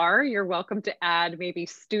those are, you're welcome to add maybe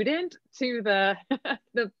student to the,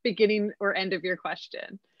 the beginning or end of your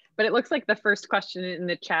question. But it looks like the first question in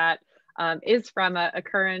the chat is from a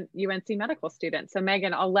current UNC medical student. So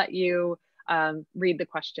Megan, I'll let you read the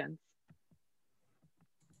questions.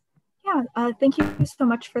 Yeah, thank you so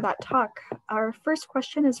much for that talk. Our first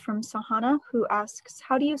question is from Sahana, who asks,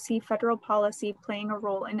 how do you see federal policy playing a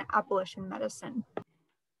role in abolition medicine?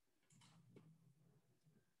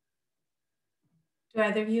 Do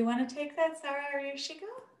either of you want to take that, Zahra or Yoshiko?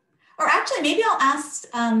 Or actually, maybe I'll ask,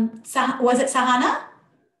 was it Sahana?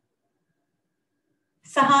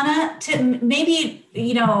 Sahana, to maybe,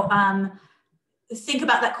 you know, think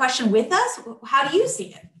about that question with us. How do you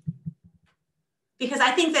see it? Because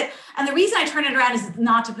I think that, and the reason I turn it around is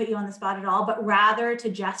not to put you on the spot at all, but rather to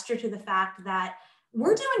gesture to the fact that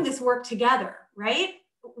we're doing this work together, right?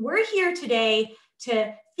 We're here today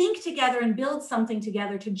to think together and build something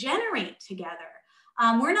together, to generate together.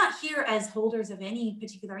 We're not here as holders of any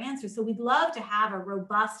particular answer. So we'd love to have a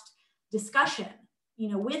robust discussion, you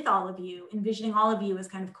know, with all of you, envisioning all of you as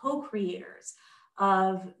kind of co-creators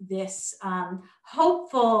of this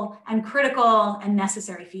hopeful and critical and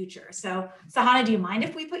necessary future. So Sahana, do you mind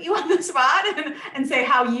if we put you on the spot and say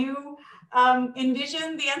how you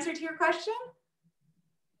envision the answer to your question?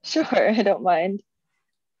 Sure, I don't mind.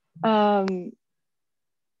 I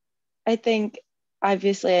think,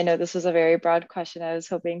 obviously, I know this was a very broad question. I was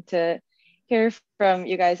hoping to hear from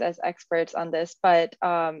you guys as experts on this, but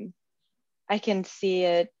I can see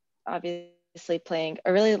it obviously playing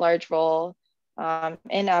a really large role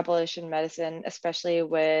in abolition medicine, especially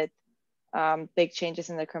with big changes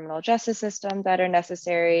in the criminal justice system that are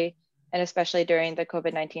necessary, and especially during the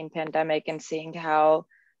COVID-19 pandemic, and seeing how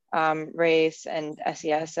race and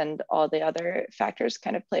SES and all the other factors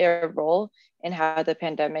kind of play a role in how the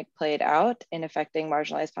pandemic played out in affecting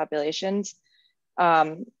marginalized populations.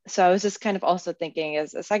 So I was just kind of also thinking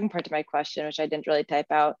as a second part to my question, which I didn't really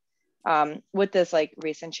type out, with this like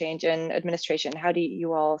recent change in administration, how do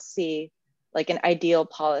you all see like an ideal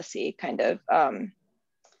policy kind of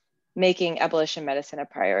making abolition medicine a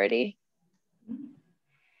priority?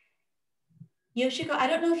 Yoshiko, I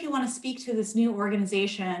don't know if you want to speak to this new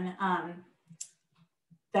organization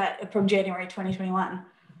that from January 2021.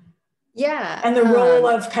 Yeah. And the role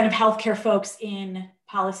of kind of healthcare folks in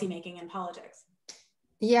policymaking and politics.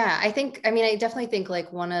 Yeah, I definitely think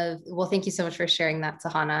like well, thank you so much for sharing that,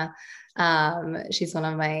 Sahana. She's one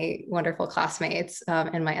of my wonderful classmates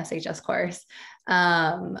in my SHS course.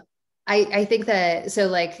 I think that, so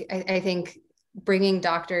like, I think bringing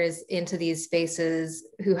doctors into these spaces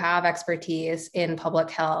who have expertise in public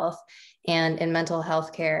health and in mental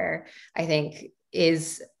health care, I think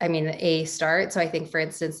is, a start. So I think, for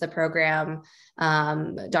instance, the program,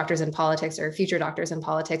 Doctors in Politics or Future Doctors in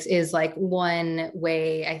Politics is like one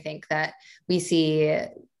way I think that we see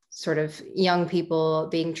sort of young people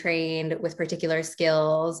being trained with particular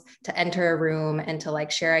skills to enter a room and to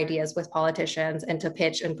like share ideas with politicians and to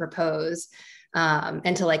pitch and propose.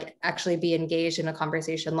 And to like actually be engaged in a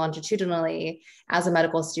conversation longitudinally as a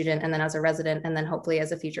medical student, and then as a resident, and then hopefully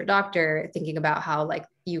as a future doctor, thinking about how like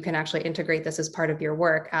you can actually integrate this as part of your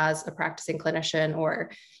work as a practicing clinician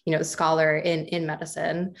or, scholar in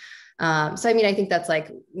medicine. So, I think that's like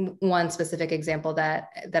one specific example that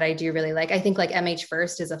I do really like. I think like MH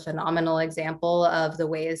First is a phenomenal example of the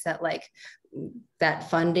ways that like that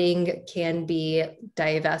funding can be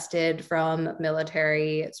divested from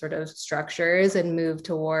military sort of structures and move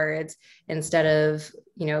towards, instead of,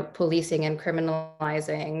 policing and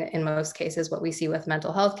criminalizing in most cases what we see with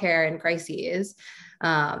mental health care and crises,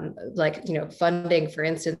 funding, for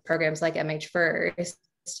instance, programs like MH First, which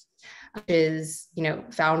is,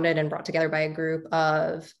 founded and brought together by a group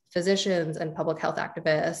of physicians and public health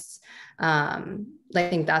activists. I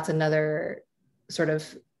think that's another sort of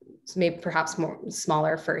maybe perhaps more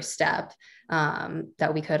smaller first step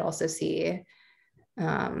that we could also see.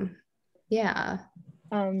 Yeah.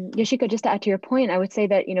 Yoshiko, just to add to your point, I would say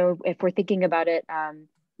that, if we're thinking about it,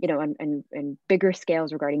 and bigger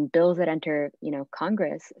scales regarding bills that enter,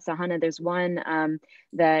 Congress. Sahana, there's one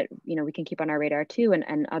that, we can keep on our radar too,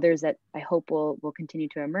 and others that I hope will continue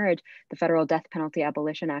to emerge, the Federal Death Penalty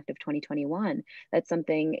Abolition Act of 2021. That's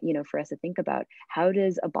something, for us to think about. How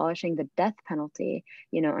does abolishing the death penalty,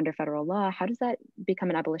 under federal law, how does that become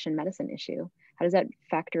an abolition medicine issue? How does that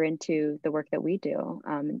factor into the work that we do,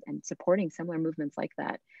 and supporting similar movements like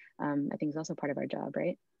that? I think is also part of our job,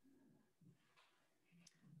 right?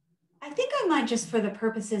 I think I might, just for the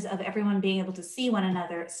purposes of everyone being able to see one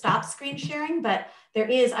another, stop screen sharing, but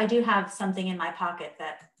I do have something in my pocket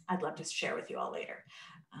that I'd love to share with you all later.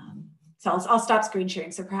 So I'll stop screen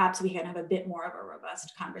sharing, so perhaps we can have a bit more of a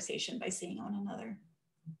robust conversation by seeing one another.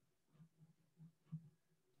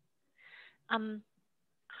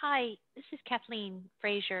 Hi, this is Kathleen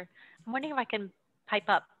Frazier. I'm wondering if I can pipe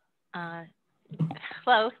up.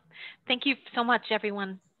 Hello, thank you so much,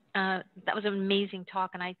 everyone. That was an amazing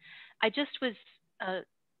talk, and I just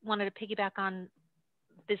wanted to piggyback on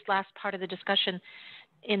this last part of the discussion,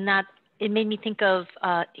 in that it made me think of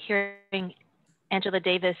hearing Angela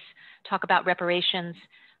Davis talk about reparations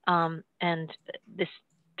And this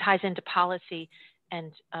ties into policy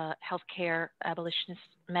and healthcare, abolitionist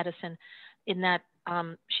medicine, in that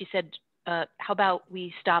she said, how about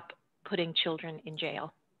we stop putting children in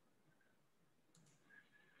jail?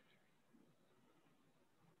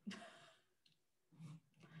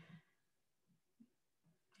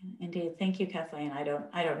 Indeed. Thank you, Kathleen. I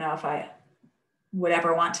don't know if I would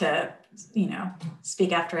ever want to,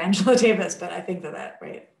 speak after Angela Davis, but I think that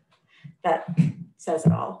says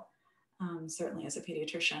it all. Certainly as a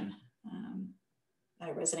pediatrician, I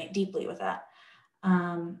resonate deeply with that.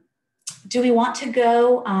 Do we want to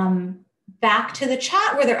go back to the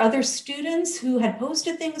chat? Were there other students who had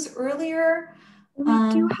posted things earlier? We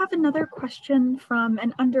do have another question from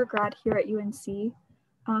an undergrad here at UNC.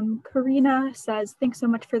 Karina says, thanks so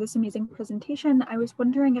much for this amazing presentation. I was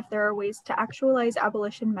wondering if there are ways to actualize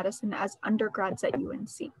abolition medicine as undergrads at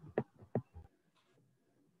UNC.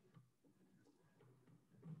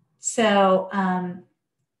 So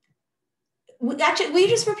actually, will you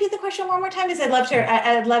just repeat the question one more time? Because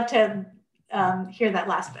I'd love to hear that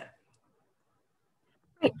last bit.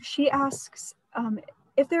 Right. She asks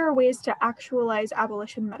if there are ways to actualize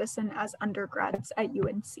abolition medicine as undergrads at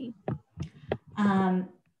UNC.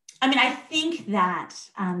 I mean, I think that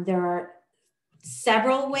there are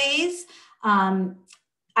several ways.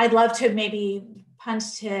 I'd love to maybe punt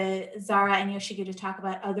to Zahra and Yoshiko to talk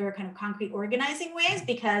about other kind of concrete organizing ways,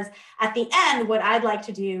 because at the end, what I'd like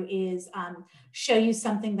to do is show you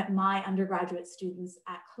something that my undergraduate students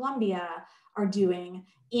at Columbia are doing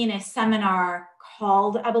in a seminar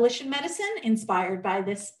called Abolition Medicine, inspired by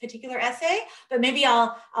this particular essay. But maybe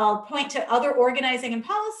I'll point to other organizing and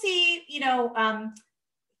policy,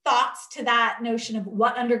 thoughts to that notion of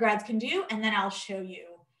what undergrads can do, and then I'll show you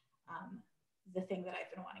the thing that I've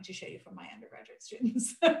been wanting to show you from my undergraduate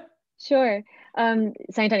students. Sure.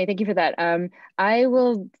 Sayantani, thank you for that. I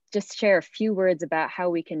will just share a few words about how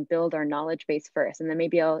we can build our knowledge base first, and then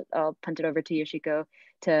maybe I'll punt it over to Yoshiko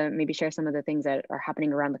to maybe share some of the things that are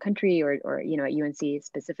happening around the country or at UNC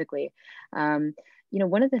specifically.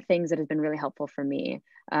 One of the things that has been really helpful for me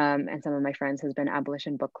and some of my friends has been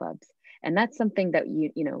abolition book clubs. And that's something that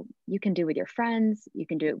you can do with your friends, you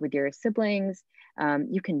can do it with your siblings,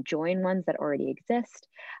 you can join ones that already exist.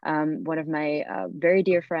 One of my very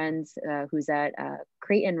dear friends who's at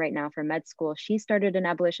Creighton right now for med school, she started an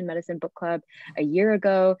abolition medicine book club a year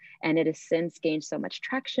ago, and it has since gained so much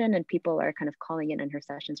traction, and people are kind of calling in her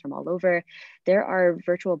sessions from all over. There are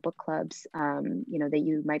virtual book clubs, that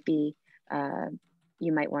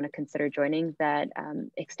you might want to consider joining that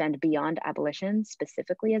extend beyond abolition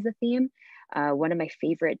specifically as a theme. One of my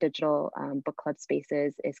favorite digital book club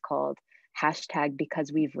spaces is called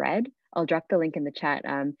 #BecauseWe'veRead. I'll drop the link in the chat,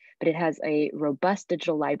 but it has a robust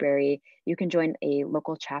digital library. You can join a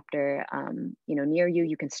local chapter near you.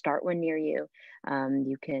 You can start one near you.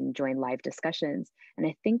 You can join live discussions. And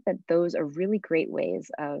I think that those are really great ways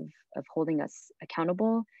of holding us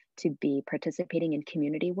accountable to be participating in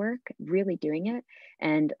community work, really doing it,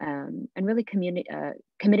 and really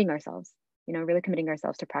committing ourselves, really committing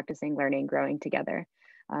ourselves to practicing, learning, growing together.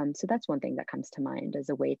 So that's one thing that comes to mind as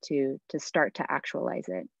a way to start to actualize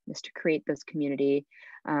it, is to create those community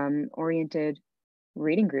oriented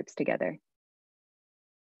reading groups together.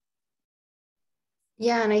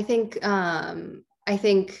 Yeah, and I think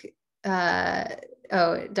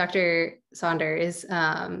Dr. Saunders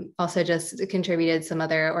also just contributed some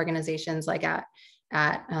other organizations like at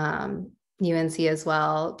UNC as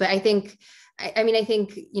well. But I think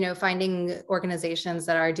finding organizations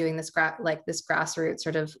that are doing this grassroots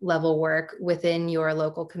sort of level work within your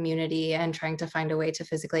local community and trying to find a way to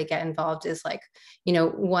physically get involved is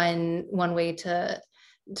one way to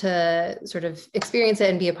sort of experience it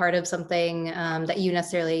and be a part of something that you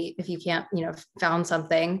necessarily, if you can't, found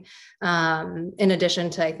something, in addition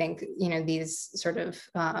to, I think, these sort of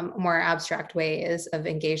more abstract ways of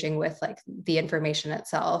engaging with the information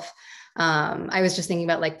itself. I was just thinking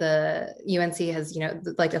about the UNC has,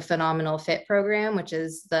 a phenomenal FIT program, which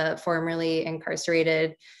is the formerly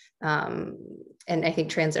incarcerated and I think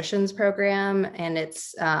transitions program. And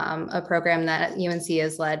it's a program that UNC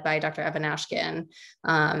is led by Dr. Evan Ashkin.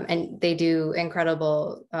 And they do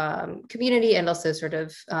incredible community and also sort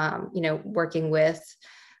of, working with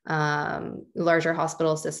larger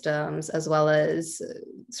hospital systems, as well as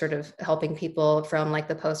sort of helping people from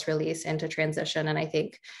the post-release into transition. And I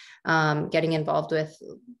think getting involved with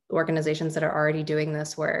organizations that are already doing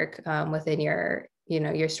this work within your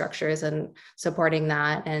structures and supporting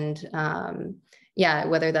that. And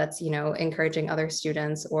whether that's, encouraging other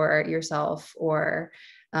students or yourself or,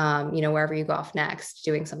 wherever you go off next,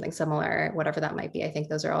 doing something similar, whatever that might be. I think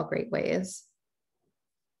those are all great ways.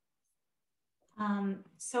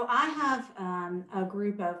 So I have a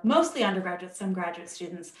group of mostly undergraduate, some graduate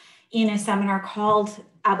students in a seminar called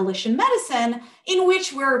Abolition Medicine, in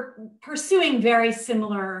which we're pursuing very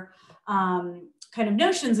similar kind of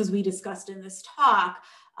notions as we discussed in this talk,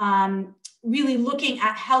 really looking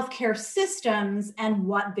at healthcare systems and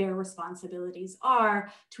what their responsibilities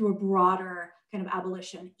are to a broader kind of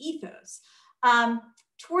abolition ethos.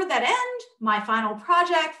 Toward that end, my final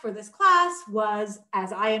project for this class was,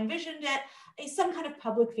 as I envisioned it, some kind of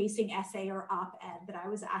public-facing essay or op-ed that I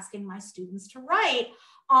was asking my students to write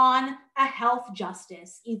on a health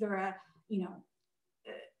justice, either a,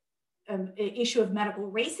 an issue of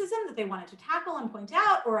medical racism that they wanted to tackle and point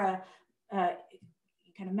out, or a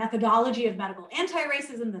kind of methodology of medical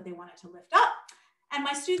anti-racism that they wanted to lift up. And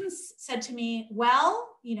my students said to me, well,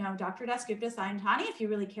 Dr. DasGupta, Sayantani, if you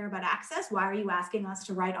really care about access, why are you asking us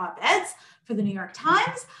to write op-eds for the New York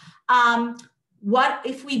Times? What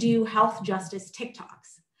if we do health justice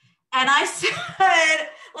TikToks? And I said,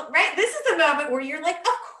 look, right, this is the moment where you're like,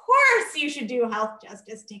 of course you should do health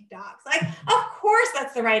justice TikToks. Like, of course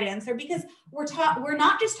that's the right answer, because we're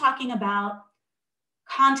not just talking about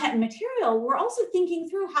content and material, we're also thinking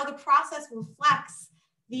through how the process reflects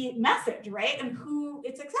the message, right? And who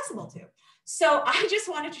it's accessible to. So I just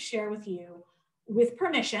wanted to share with you, with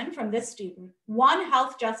permission from this student, one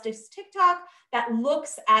health justice TikTok that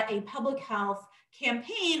looks at a public health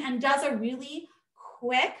campaign and does a really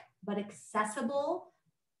quick but accessible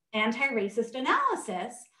anti-racist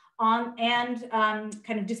analysis on and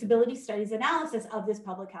kind of disability studies analysis of this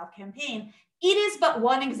public health campaign. It is but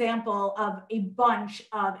one example of a bunch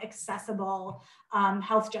of accessible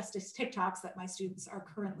health justice TikToks that my students are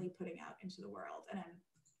currently putting out into the world. And I'm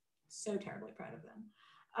so terribly proud of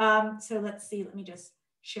them. So let's see, let me just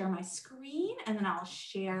share my screen and then I'll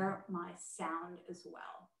share my sound as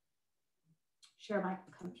well. Share my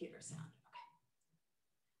computer sound,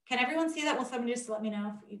 okay. Can everyone see that? Will somebody just let me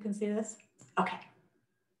know if you can see this? Okay.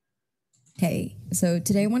 Hey, so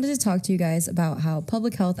today I wanted to talk to you guys about how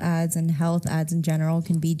public health ads and health ads in general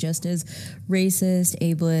can be just as racist,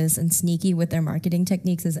 ableist, and sneaky with their marketing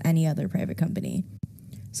techniques as any other private company.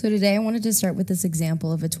 So today I wanted to start with this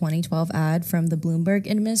example of a 2012 ad from the Bloomberg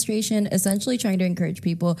administration, essentially trying to encourage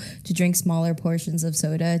people to drink smaller portions of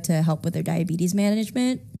soda to help with their diabetes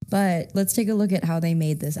management. But let's take a look at how they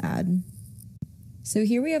made this ad. So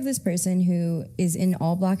here we have this person who is in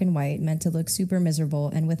all black and white, meant to look super miserable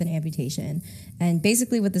and with an amputation. And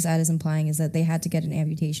basically what this ad is implying is that they had to get an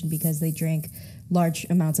amputation because they drank large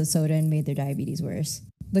amounts of soda and made their diabetes worse.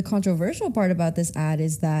 The controversial part about this ad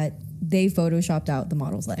is that they photoshopped out the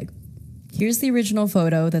model's leg. Here's the original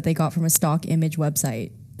photo that they got from a stock image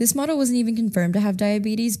website. This model wasn't even confirmed to have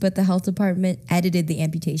diabetes, but the health department edited the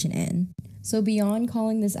amputation in. So beyond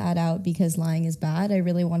calling this ad out because lying is bad, I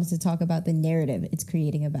really wanted to talk about the narrative it's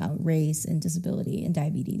creating about race and disability and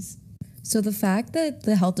diabetes. So the fact that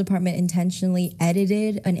the health department intentionally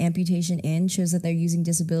edited an amputation in shows that they're using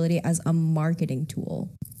disability as a marketing tool.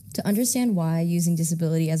 To understand why using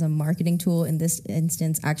disability as a marketing tool in this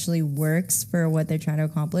instance actually works for what they're trying to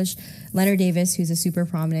accomplish, Leonard Davis, who's a super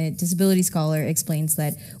prominent disability scholar, explains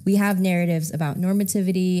that we have narratives about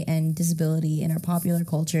normativity and disability in our popular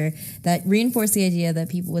culture that reinforce the idea that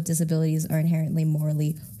people with disabilities are inherently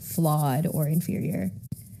morally flawed or inferior.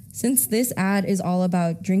 Since this ad is all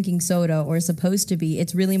about drinking soda, or supposed to be,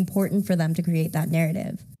 it's really important for them to create that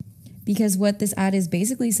narrative. Because what this ad is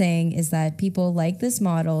basically saying is that people like this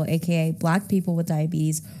model, aka Black people with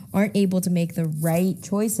diabetes, aren't able to make the right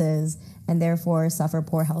choices and therefore suffer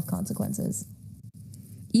poor health consequences.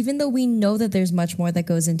 Even though we know that there's much more that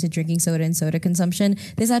goes into drinking soda and soda consumption,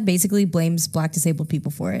 this ad basically blames Black disabled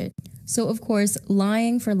people for it. So of course,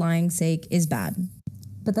 lying for lying's sake is bad.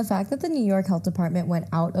 But the fact that the New York Health Department went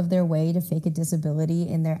out of their way to fake a disability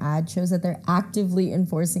in their ad shows that they're actively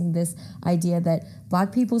enforcing this idea that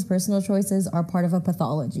Black people's personal choices are part of a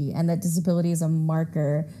pathology and that disability is a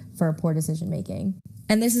marker for poor decision making.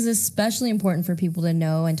 And this is especially important for people to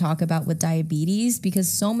know and talk about with diabetes, because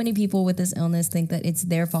so many people with this illness think that it's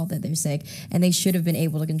their fault that they're sick and they should have been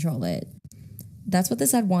able to control it. That's what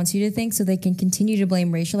this ad wants you to think, so they can continue to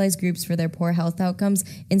blame racialized groups for their poor health outcomes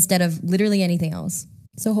instead of literally anything else.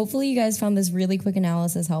 So hopefully you guys found this really quick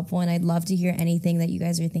analysis helpful, and I'd love to hear anything that you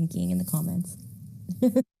guys are thinking in the comments.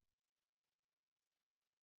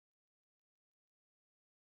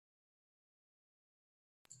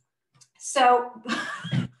 So,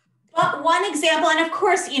 but one example, and of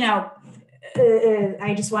course,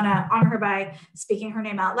 I just want to honor her by speaking her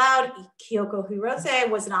name out loud. Kyoko Hirose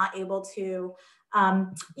was not able to,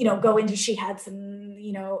 go into, she had some,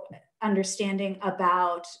 understanding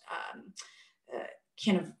about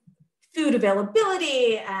kind of food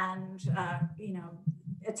availability and,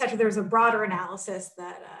 et cetera. There's a broader analysis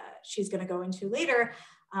that she's going to go into later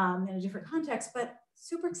in a different context, but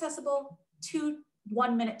super accessible, 2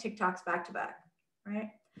 1-minute TikToks back to back,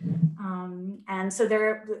 right? And so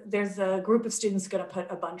there's a group of students going to put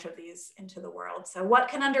a bunch of these into the world. So what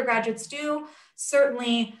can undergraduates do?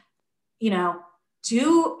 Certainly,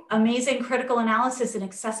 do amazing critical analysis in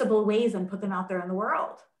accessible ways and put them out there in the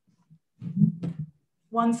world.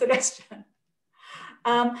 One suggestion.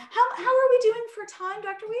 How are we doing for time,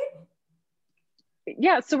 Dr. Weed?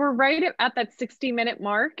 Yeah, so we're right at that 60-minute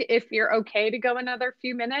mark. If you're okay to go another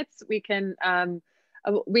few minutes, we can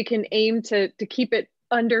aim to keep it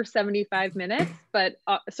under 75 minutes, but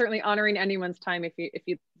certainly honoring anyone's time. If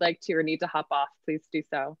you'd like to or need to hop off, please do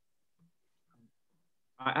so.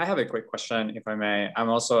 I have a quick question, if I may. I'm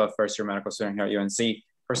also a first-year medical student here at UNC.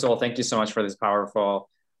 First of all, thank you so much for this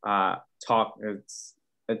powerful talk.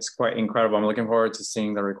 It's quite incredible. I'm looking forward to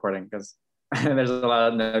seeing the recording because there's a lot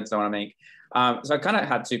of notes I want to make. So I kind of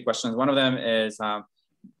had 2 questions. One of them is,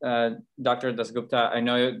 Dr. DasGupta, I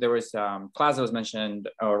know there was class that was mentioned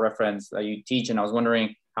or referenced that you teach, and I was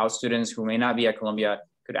wondering how students who may not be at Columbia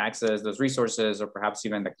could access those resources or perhaps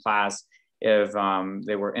even the class if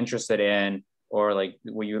they were interested in, or like,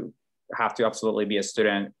 will you have to absolutely be a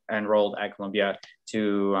student enrolled at Columbia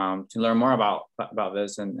to learn more about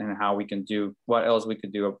this and how we can do, what else we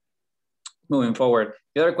could do moving forward.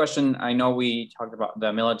 The other question, I know we talked about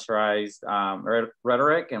the militarized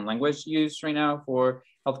rhetoric and language used right now for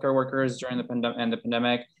healthcare workers during the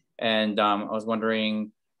pandemic. And I was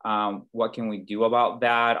wondering, what can we do about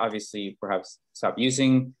that? Obviously, perhaps stop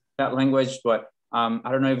using that language, but I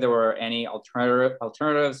don't know if there were any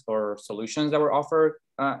alternatives or solutions that were offered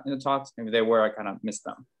in the talks. Maybe they were, I kind of missed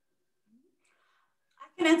them.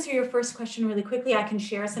 I can answer your first question really quickly. I can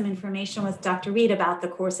share some information with Dr. Reed about the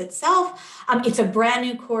course itself. It's a brand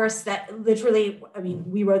new course that literally,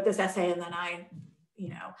 we wrote this essay and then I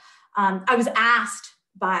was asked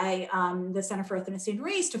by the Center for Ethnicity and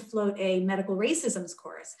Race to float a medical racisms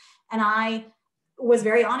course. And I was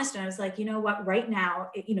very honest and I was like, you know what, right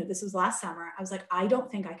now, this was last summer, I was like, I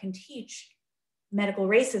don't think I can teach medical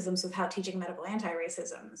racisms without teaching medical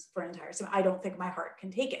anti-racisms for an entire semester. I don't think my heart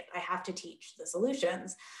can take it. I have to teach the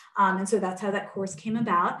solutions. And so that's how that course came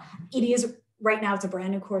about. It is, right now, it's a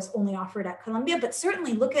brand new course only offered at Columbia, but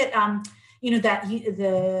certainly look at,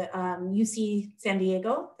 the UC San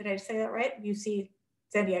Diego, did I say that right? UC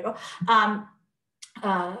San Diego, kind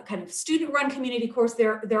of student-run community course.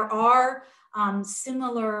 There are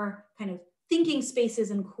similar kind of thinking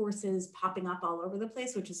spaces and courses popping up all over the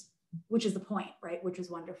place, which is the point, right? Which is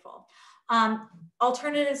wonderful.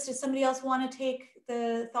 Alternatives, does somebody else want to take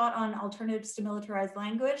the thought on alternatives to militarized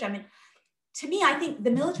language? To me, I think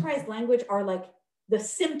the militarized language are like the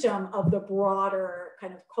symptom of the broader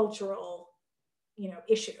kind of cultural,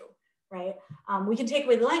 issue, right? We can take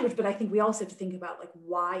away the language, but I think we also have to think about like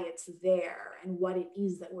why it's there and what it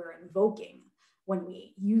is that we're invoking when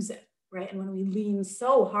we use it, right? And when we lean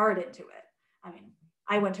so hard into it.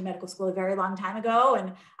 I went to medical school a very long time ago,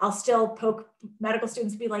 and I'll still poke medical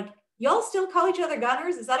students and be like, y'all still call each other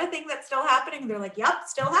gunners? Is that a thing that's still happening? And they're like, yep,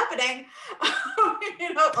 still happening,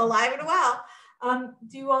 alive and well.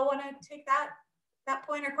 Do you all want to take that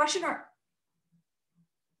point or question? Or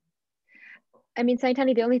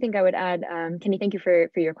Sayantani, the only thing I would add, Kenny, thank you for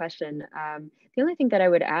your question. The only thing that I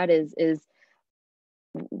would add is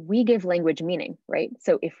we give language meaning, right?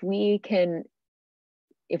 So if we can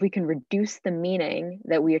reduce the meaning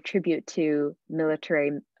that we attribute to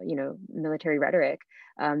military rhetoric,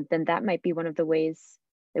 then that might be one of the ways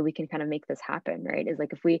that we can kind of make this happen, right? Is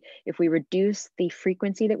like if we reduce the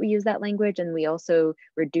frequency that we use that language and we also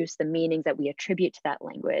reduce the meanings that we attribute to that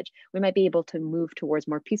language, we might be able to move towards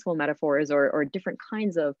more peaceful metaphors or different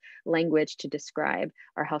kinds of language to describe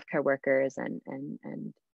our healthcare workers and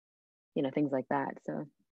things like that. So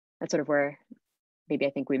that's sort of where maybe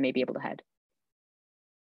I think we may be able to head.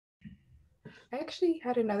 I actually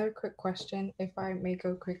had another quick question, if I may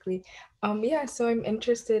go quickly. So I'm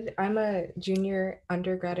interested, I'm a junior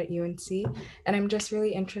undergrad at UNC, and I'm just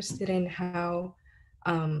really interested in how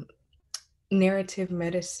narrative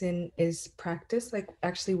medicine is practiced, like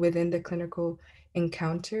actually within the clinical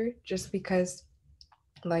encounter, just because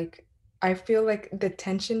like, I feel like the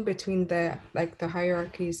tension between the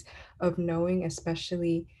hierarchies of knowing,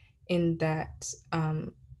 especially in that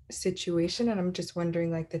situation, and I'm just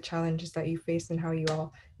wondering like the challenges that you face and how you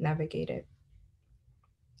all navigate it.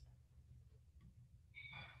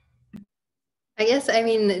 I guess,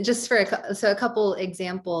 just for a couple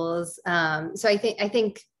examples. So I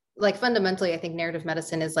think like fundamentally, I think narrative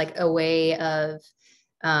medicine is like a way of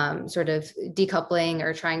sort of decoupling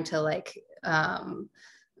or trying to like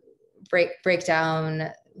break down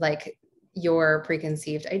like your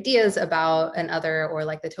preconceived ideas about an other, or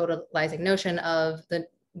like the totalizing notion of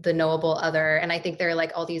the knowable other. And I think there are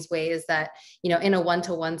like all these ways that, you know, in a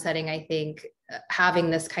one-to-one setting, I think having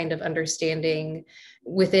this kind of understanding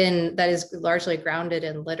within that is largely grounded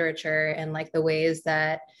in literature and like the ways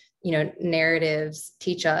that, you know, narratives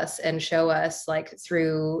teach us and show us like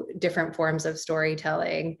through different forms of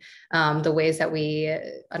storytelling, the ways that we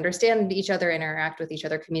understand each other, interact with each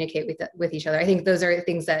other, communicate with each other. I think those are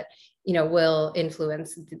things that, you know, will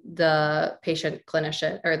influence the patient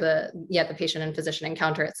clinician or the patient and physician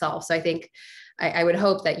encounter itself. So I think I would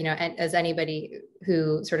hope that, you know, as anybody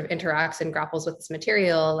who sort of interacts and grapples with this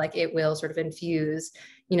material, like it will sort of infuse,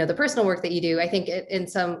 you know, the personal work that you do. I think in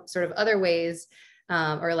some sort of other ways,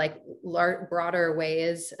 or like broader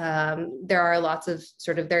ways, there are lots of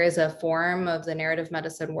there is a form of the narrative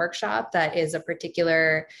medicine workshop that is a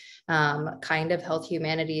particular kind of health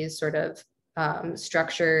humanities sort of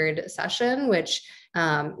structured session, which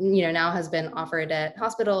you know, now has been offered at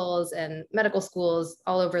hospitals and medical schools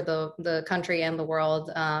all over the country and the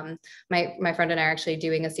world. My friend and I are actually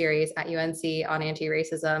doing a series at UNC on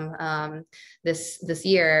anti-racism this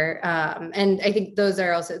year, and I think those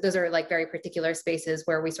are like very particular spaces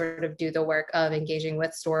where we sort of do the work of engaging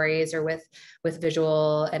with stories or with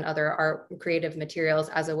visual and other art creative materials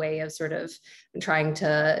as a way of sort of trying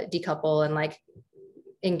to decouple and like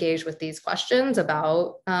engage with these questions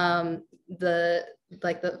about the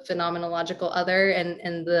phenomenological other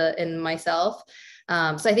and myself.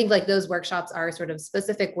 So I think like those workshops are sort of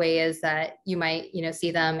specific ways that you might, you know,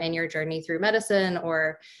 see them in your journey through medicine,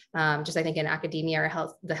 or just I think in academia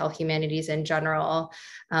or the health humanities in general.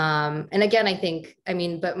 And again, I think, I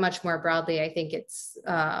mean, but much more broadly, I think it's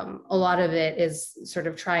a lot of it is sort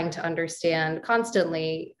of trying to understand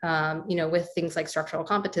constantly, you know, with things like structural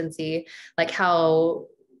competency, like how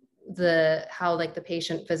like the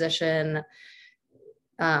patient physician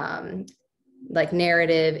like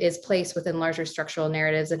narrative is placed within larger structural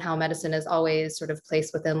narratives, and how medicine is always sort of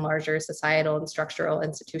placed within larger societal and structural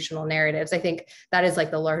institutional narratives. I think that is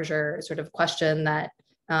like the larger sort of question that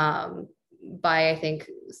by, I think,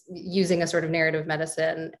 using a sort of narrative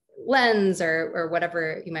medicine lens or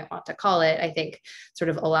whatever you might want to call it, I think sort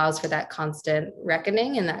of allows for that constant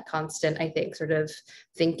reckoning and that constant, I think, sort of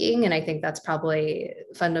thinking. And I think that's probably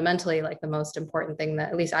fundamentally like the most important thing that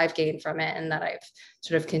at least I've gained from it, and that I've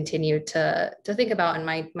sort of continued to think about in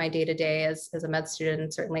my day-to-day as a med student,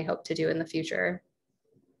 and certainly hope to do in the future.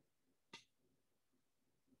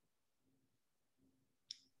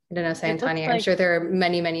 I don't know, Sayantani, I'm sure there are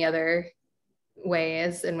many, many other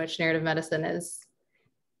ways in which narrative medicine is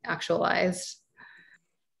actualized.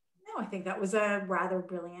 No, I think that was a rather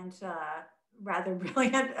brilliant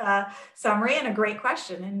summary, and a great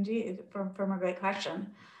question indeed, from a great question.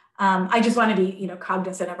 I just want to be, you know,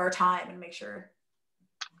 cognizant of our time and make sure.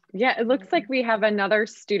 Yeah, it looks like we have another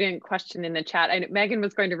student question in the chat. Megan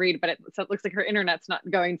was going to read, but so it looks like her internet's not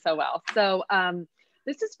going so well. So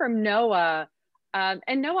this is from Noah.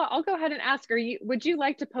 And Noah, I'll go ahead and ask, would you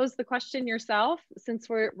like to pose the question yourself, since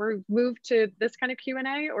we're moved to this kind of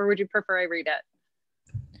Q&A, or would you prefer I read it?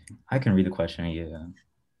 I can read the question, yeah.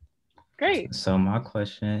 Great. So my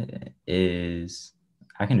question is,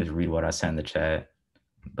 I can just read what I sent in the chat,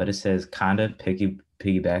 but it says kind of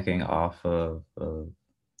piggybacking off of,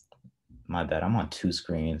 my bad, I'm on two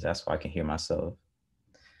screens, that's why I can hear myself.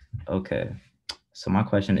 Okay. So my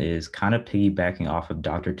question is kind of piggybacking off of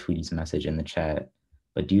Dr. Tweedy's message in the chat,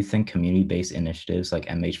 but do you think community-based initiatives like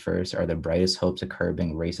MH First are the brightest hope to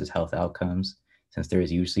curbing racist health outcomes, since there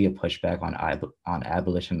is usually a pushback on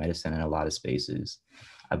abolition medicine in a lot of spaces?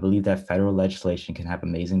 I believe that federal legislation can have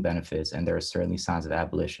amazing benefits, and there are certainly signs of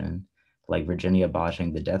abolition, like Virginia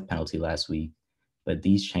abolishing the death penalty last week, but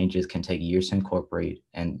these changes can take years to incorporate,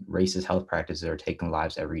 and racist health practices are taking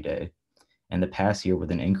lives every day. In the past year,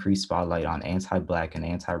 with an increased spotlight on anti-Black and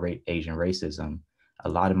anti-Asian racism, a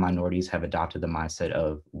lot of minorities have adopted the mindset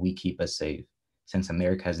of "we keep us safe," since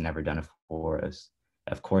America has never done it for us.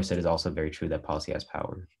 Of course, it is also very true that policy has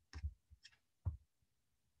power.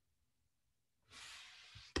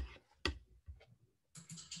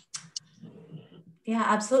 Yeah,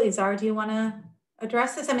 absolutely. Zahra, do you want to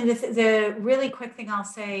address this? I mean, the really quick thing I'll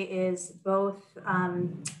say is both,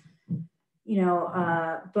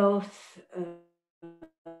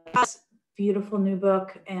 beautiful new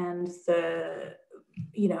book and the,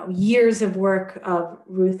 you know, years of work of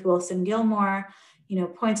Ruth Wilson Gilmore, you know,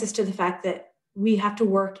 points us to the fact that we have to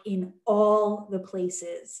work in all the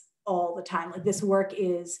places all the time. Like this work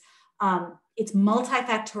is It's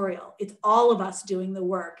multifactorial. It's all of us doing the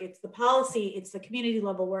work. It's the policy, it's the community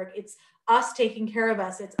level work. It's us taking care of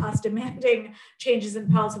us. It's us demanding changes in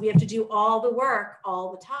policy. We have to do all the work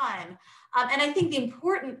all the time. And I think the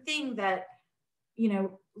important thing that,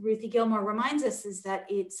 Ruthie Gilmore reminds us is that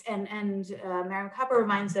it's, and Mariam Copper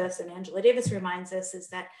reminds us, and Angela Davis reminds us, is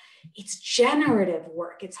that it's generative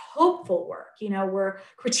work, it's hopeful work. We're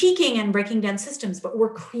critiquing and breaking down systems, but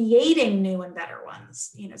we're creating new and better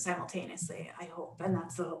ones, simultaneously, I hope, and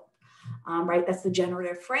that's the hope, right? That's the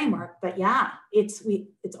generative framework, but yeah, it's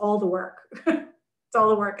all the work. It's all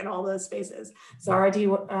the work in all those spaces. Zahra, do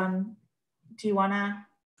you want to?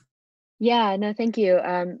 Yeah, no, thank you.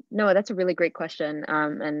 No, that's a really great question.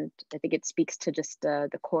 And I think it speaks to just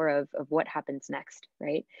the core of what happens next,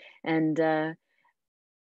 right? And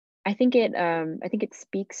I think it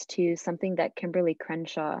speaks to something that Kimberly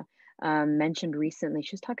Crenshaw mentioned recently.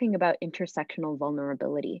 She was talking about intersectional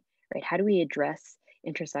vulnerability, right? How do we address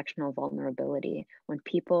intersectional vulnerability when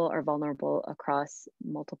people are vulnerable across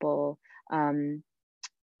multiple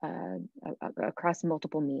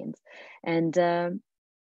means? And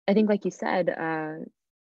I think, like you said, and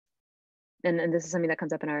this is something that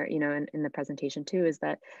comes up in our, in the presentation too, is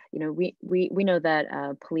that, we know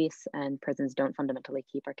that police and prisons don't fundamentally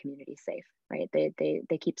keep our communities safe, right?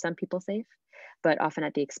 They keep some people safe, but often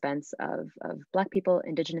at the expense of Black people,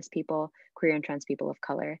 Indigenous people, queer and trans people of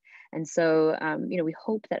color. And so, we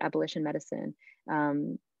hope that abolition medicine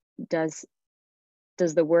does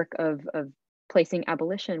the work of placing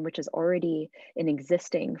abolition, which is already an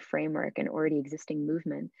existing framework and already existing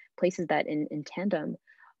movement, places that in tandem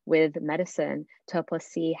with medicine to help us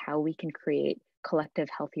see how we can create collective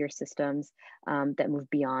healthier systems that move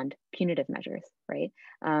beyond punitive measures, right?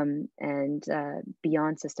 And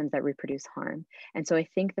beyond systems that reproduce harm. And so I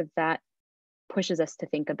think that pushes us to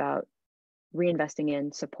think about reinvesting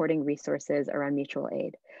in supporting resources around mutual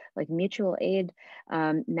aid. Like mutual aid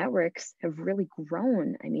networks have really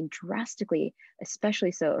grown, drastically,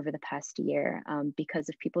 especially so over the past year because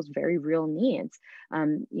of people's very real needs,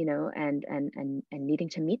 and needing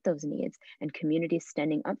to meet those needs, and communities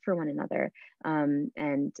standing up for one another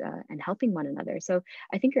and helping one another. So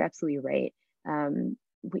I think you're absolutely right.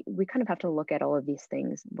 We kind of have to look at all of these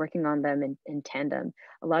things, working on them in tandem.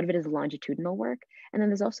 A lot of it is longitudinal work. And then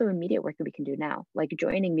there's also immediate work that we can do now, like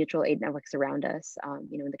joining mutual aid networks around us,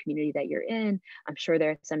 in the community that you're in. I'm sure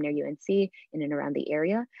there are some near UNC in and around the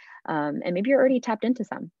area. And maybe you're already tapped into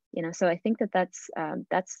some, so I think that's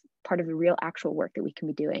part of the real actual work that we can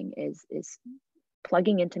be doing is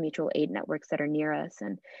plugging into mutual aid networks that are near us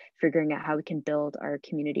and figuring out how we can build our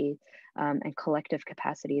community and collective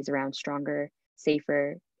capacities around stronger,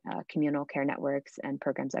 safer communal care networks and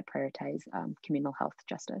programs that prioritize communal health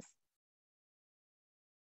justice.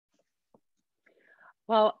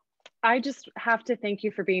 Well, I just have to thank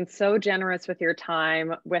you for being so generous with your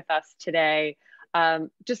time with us today.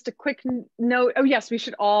 Just a quick note. Oh yes, we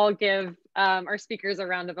should all give our speakers a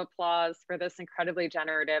round of applause for this incredibly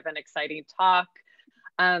generative and exciting talk.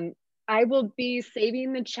 I will be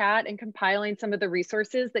saving the chat and compiling some of the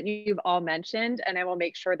resources that you've all mentioned, and I will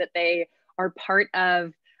make sure that they are part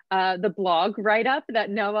of the blog write-up that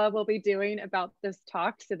Noah will be doing about this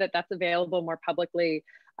talk so that that's available more publicly.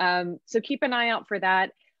 So keep an eye out for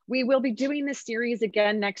that. We will be doing this series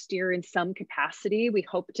again next year in some capacity. We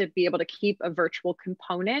hope to be able to keep a virtual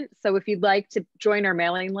component. So if you'd like to join our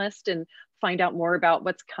mailing list and find out more about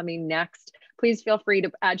what's coming next, please feel free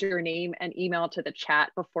to add your name and email to the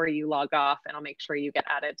chat before you log off, and I'll make sure you get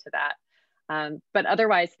added to that. But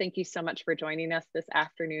otherwise, thank you so much for joining us this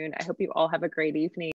afternoon. I hope you all have a great evening.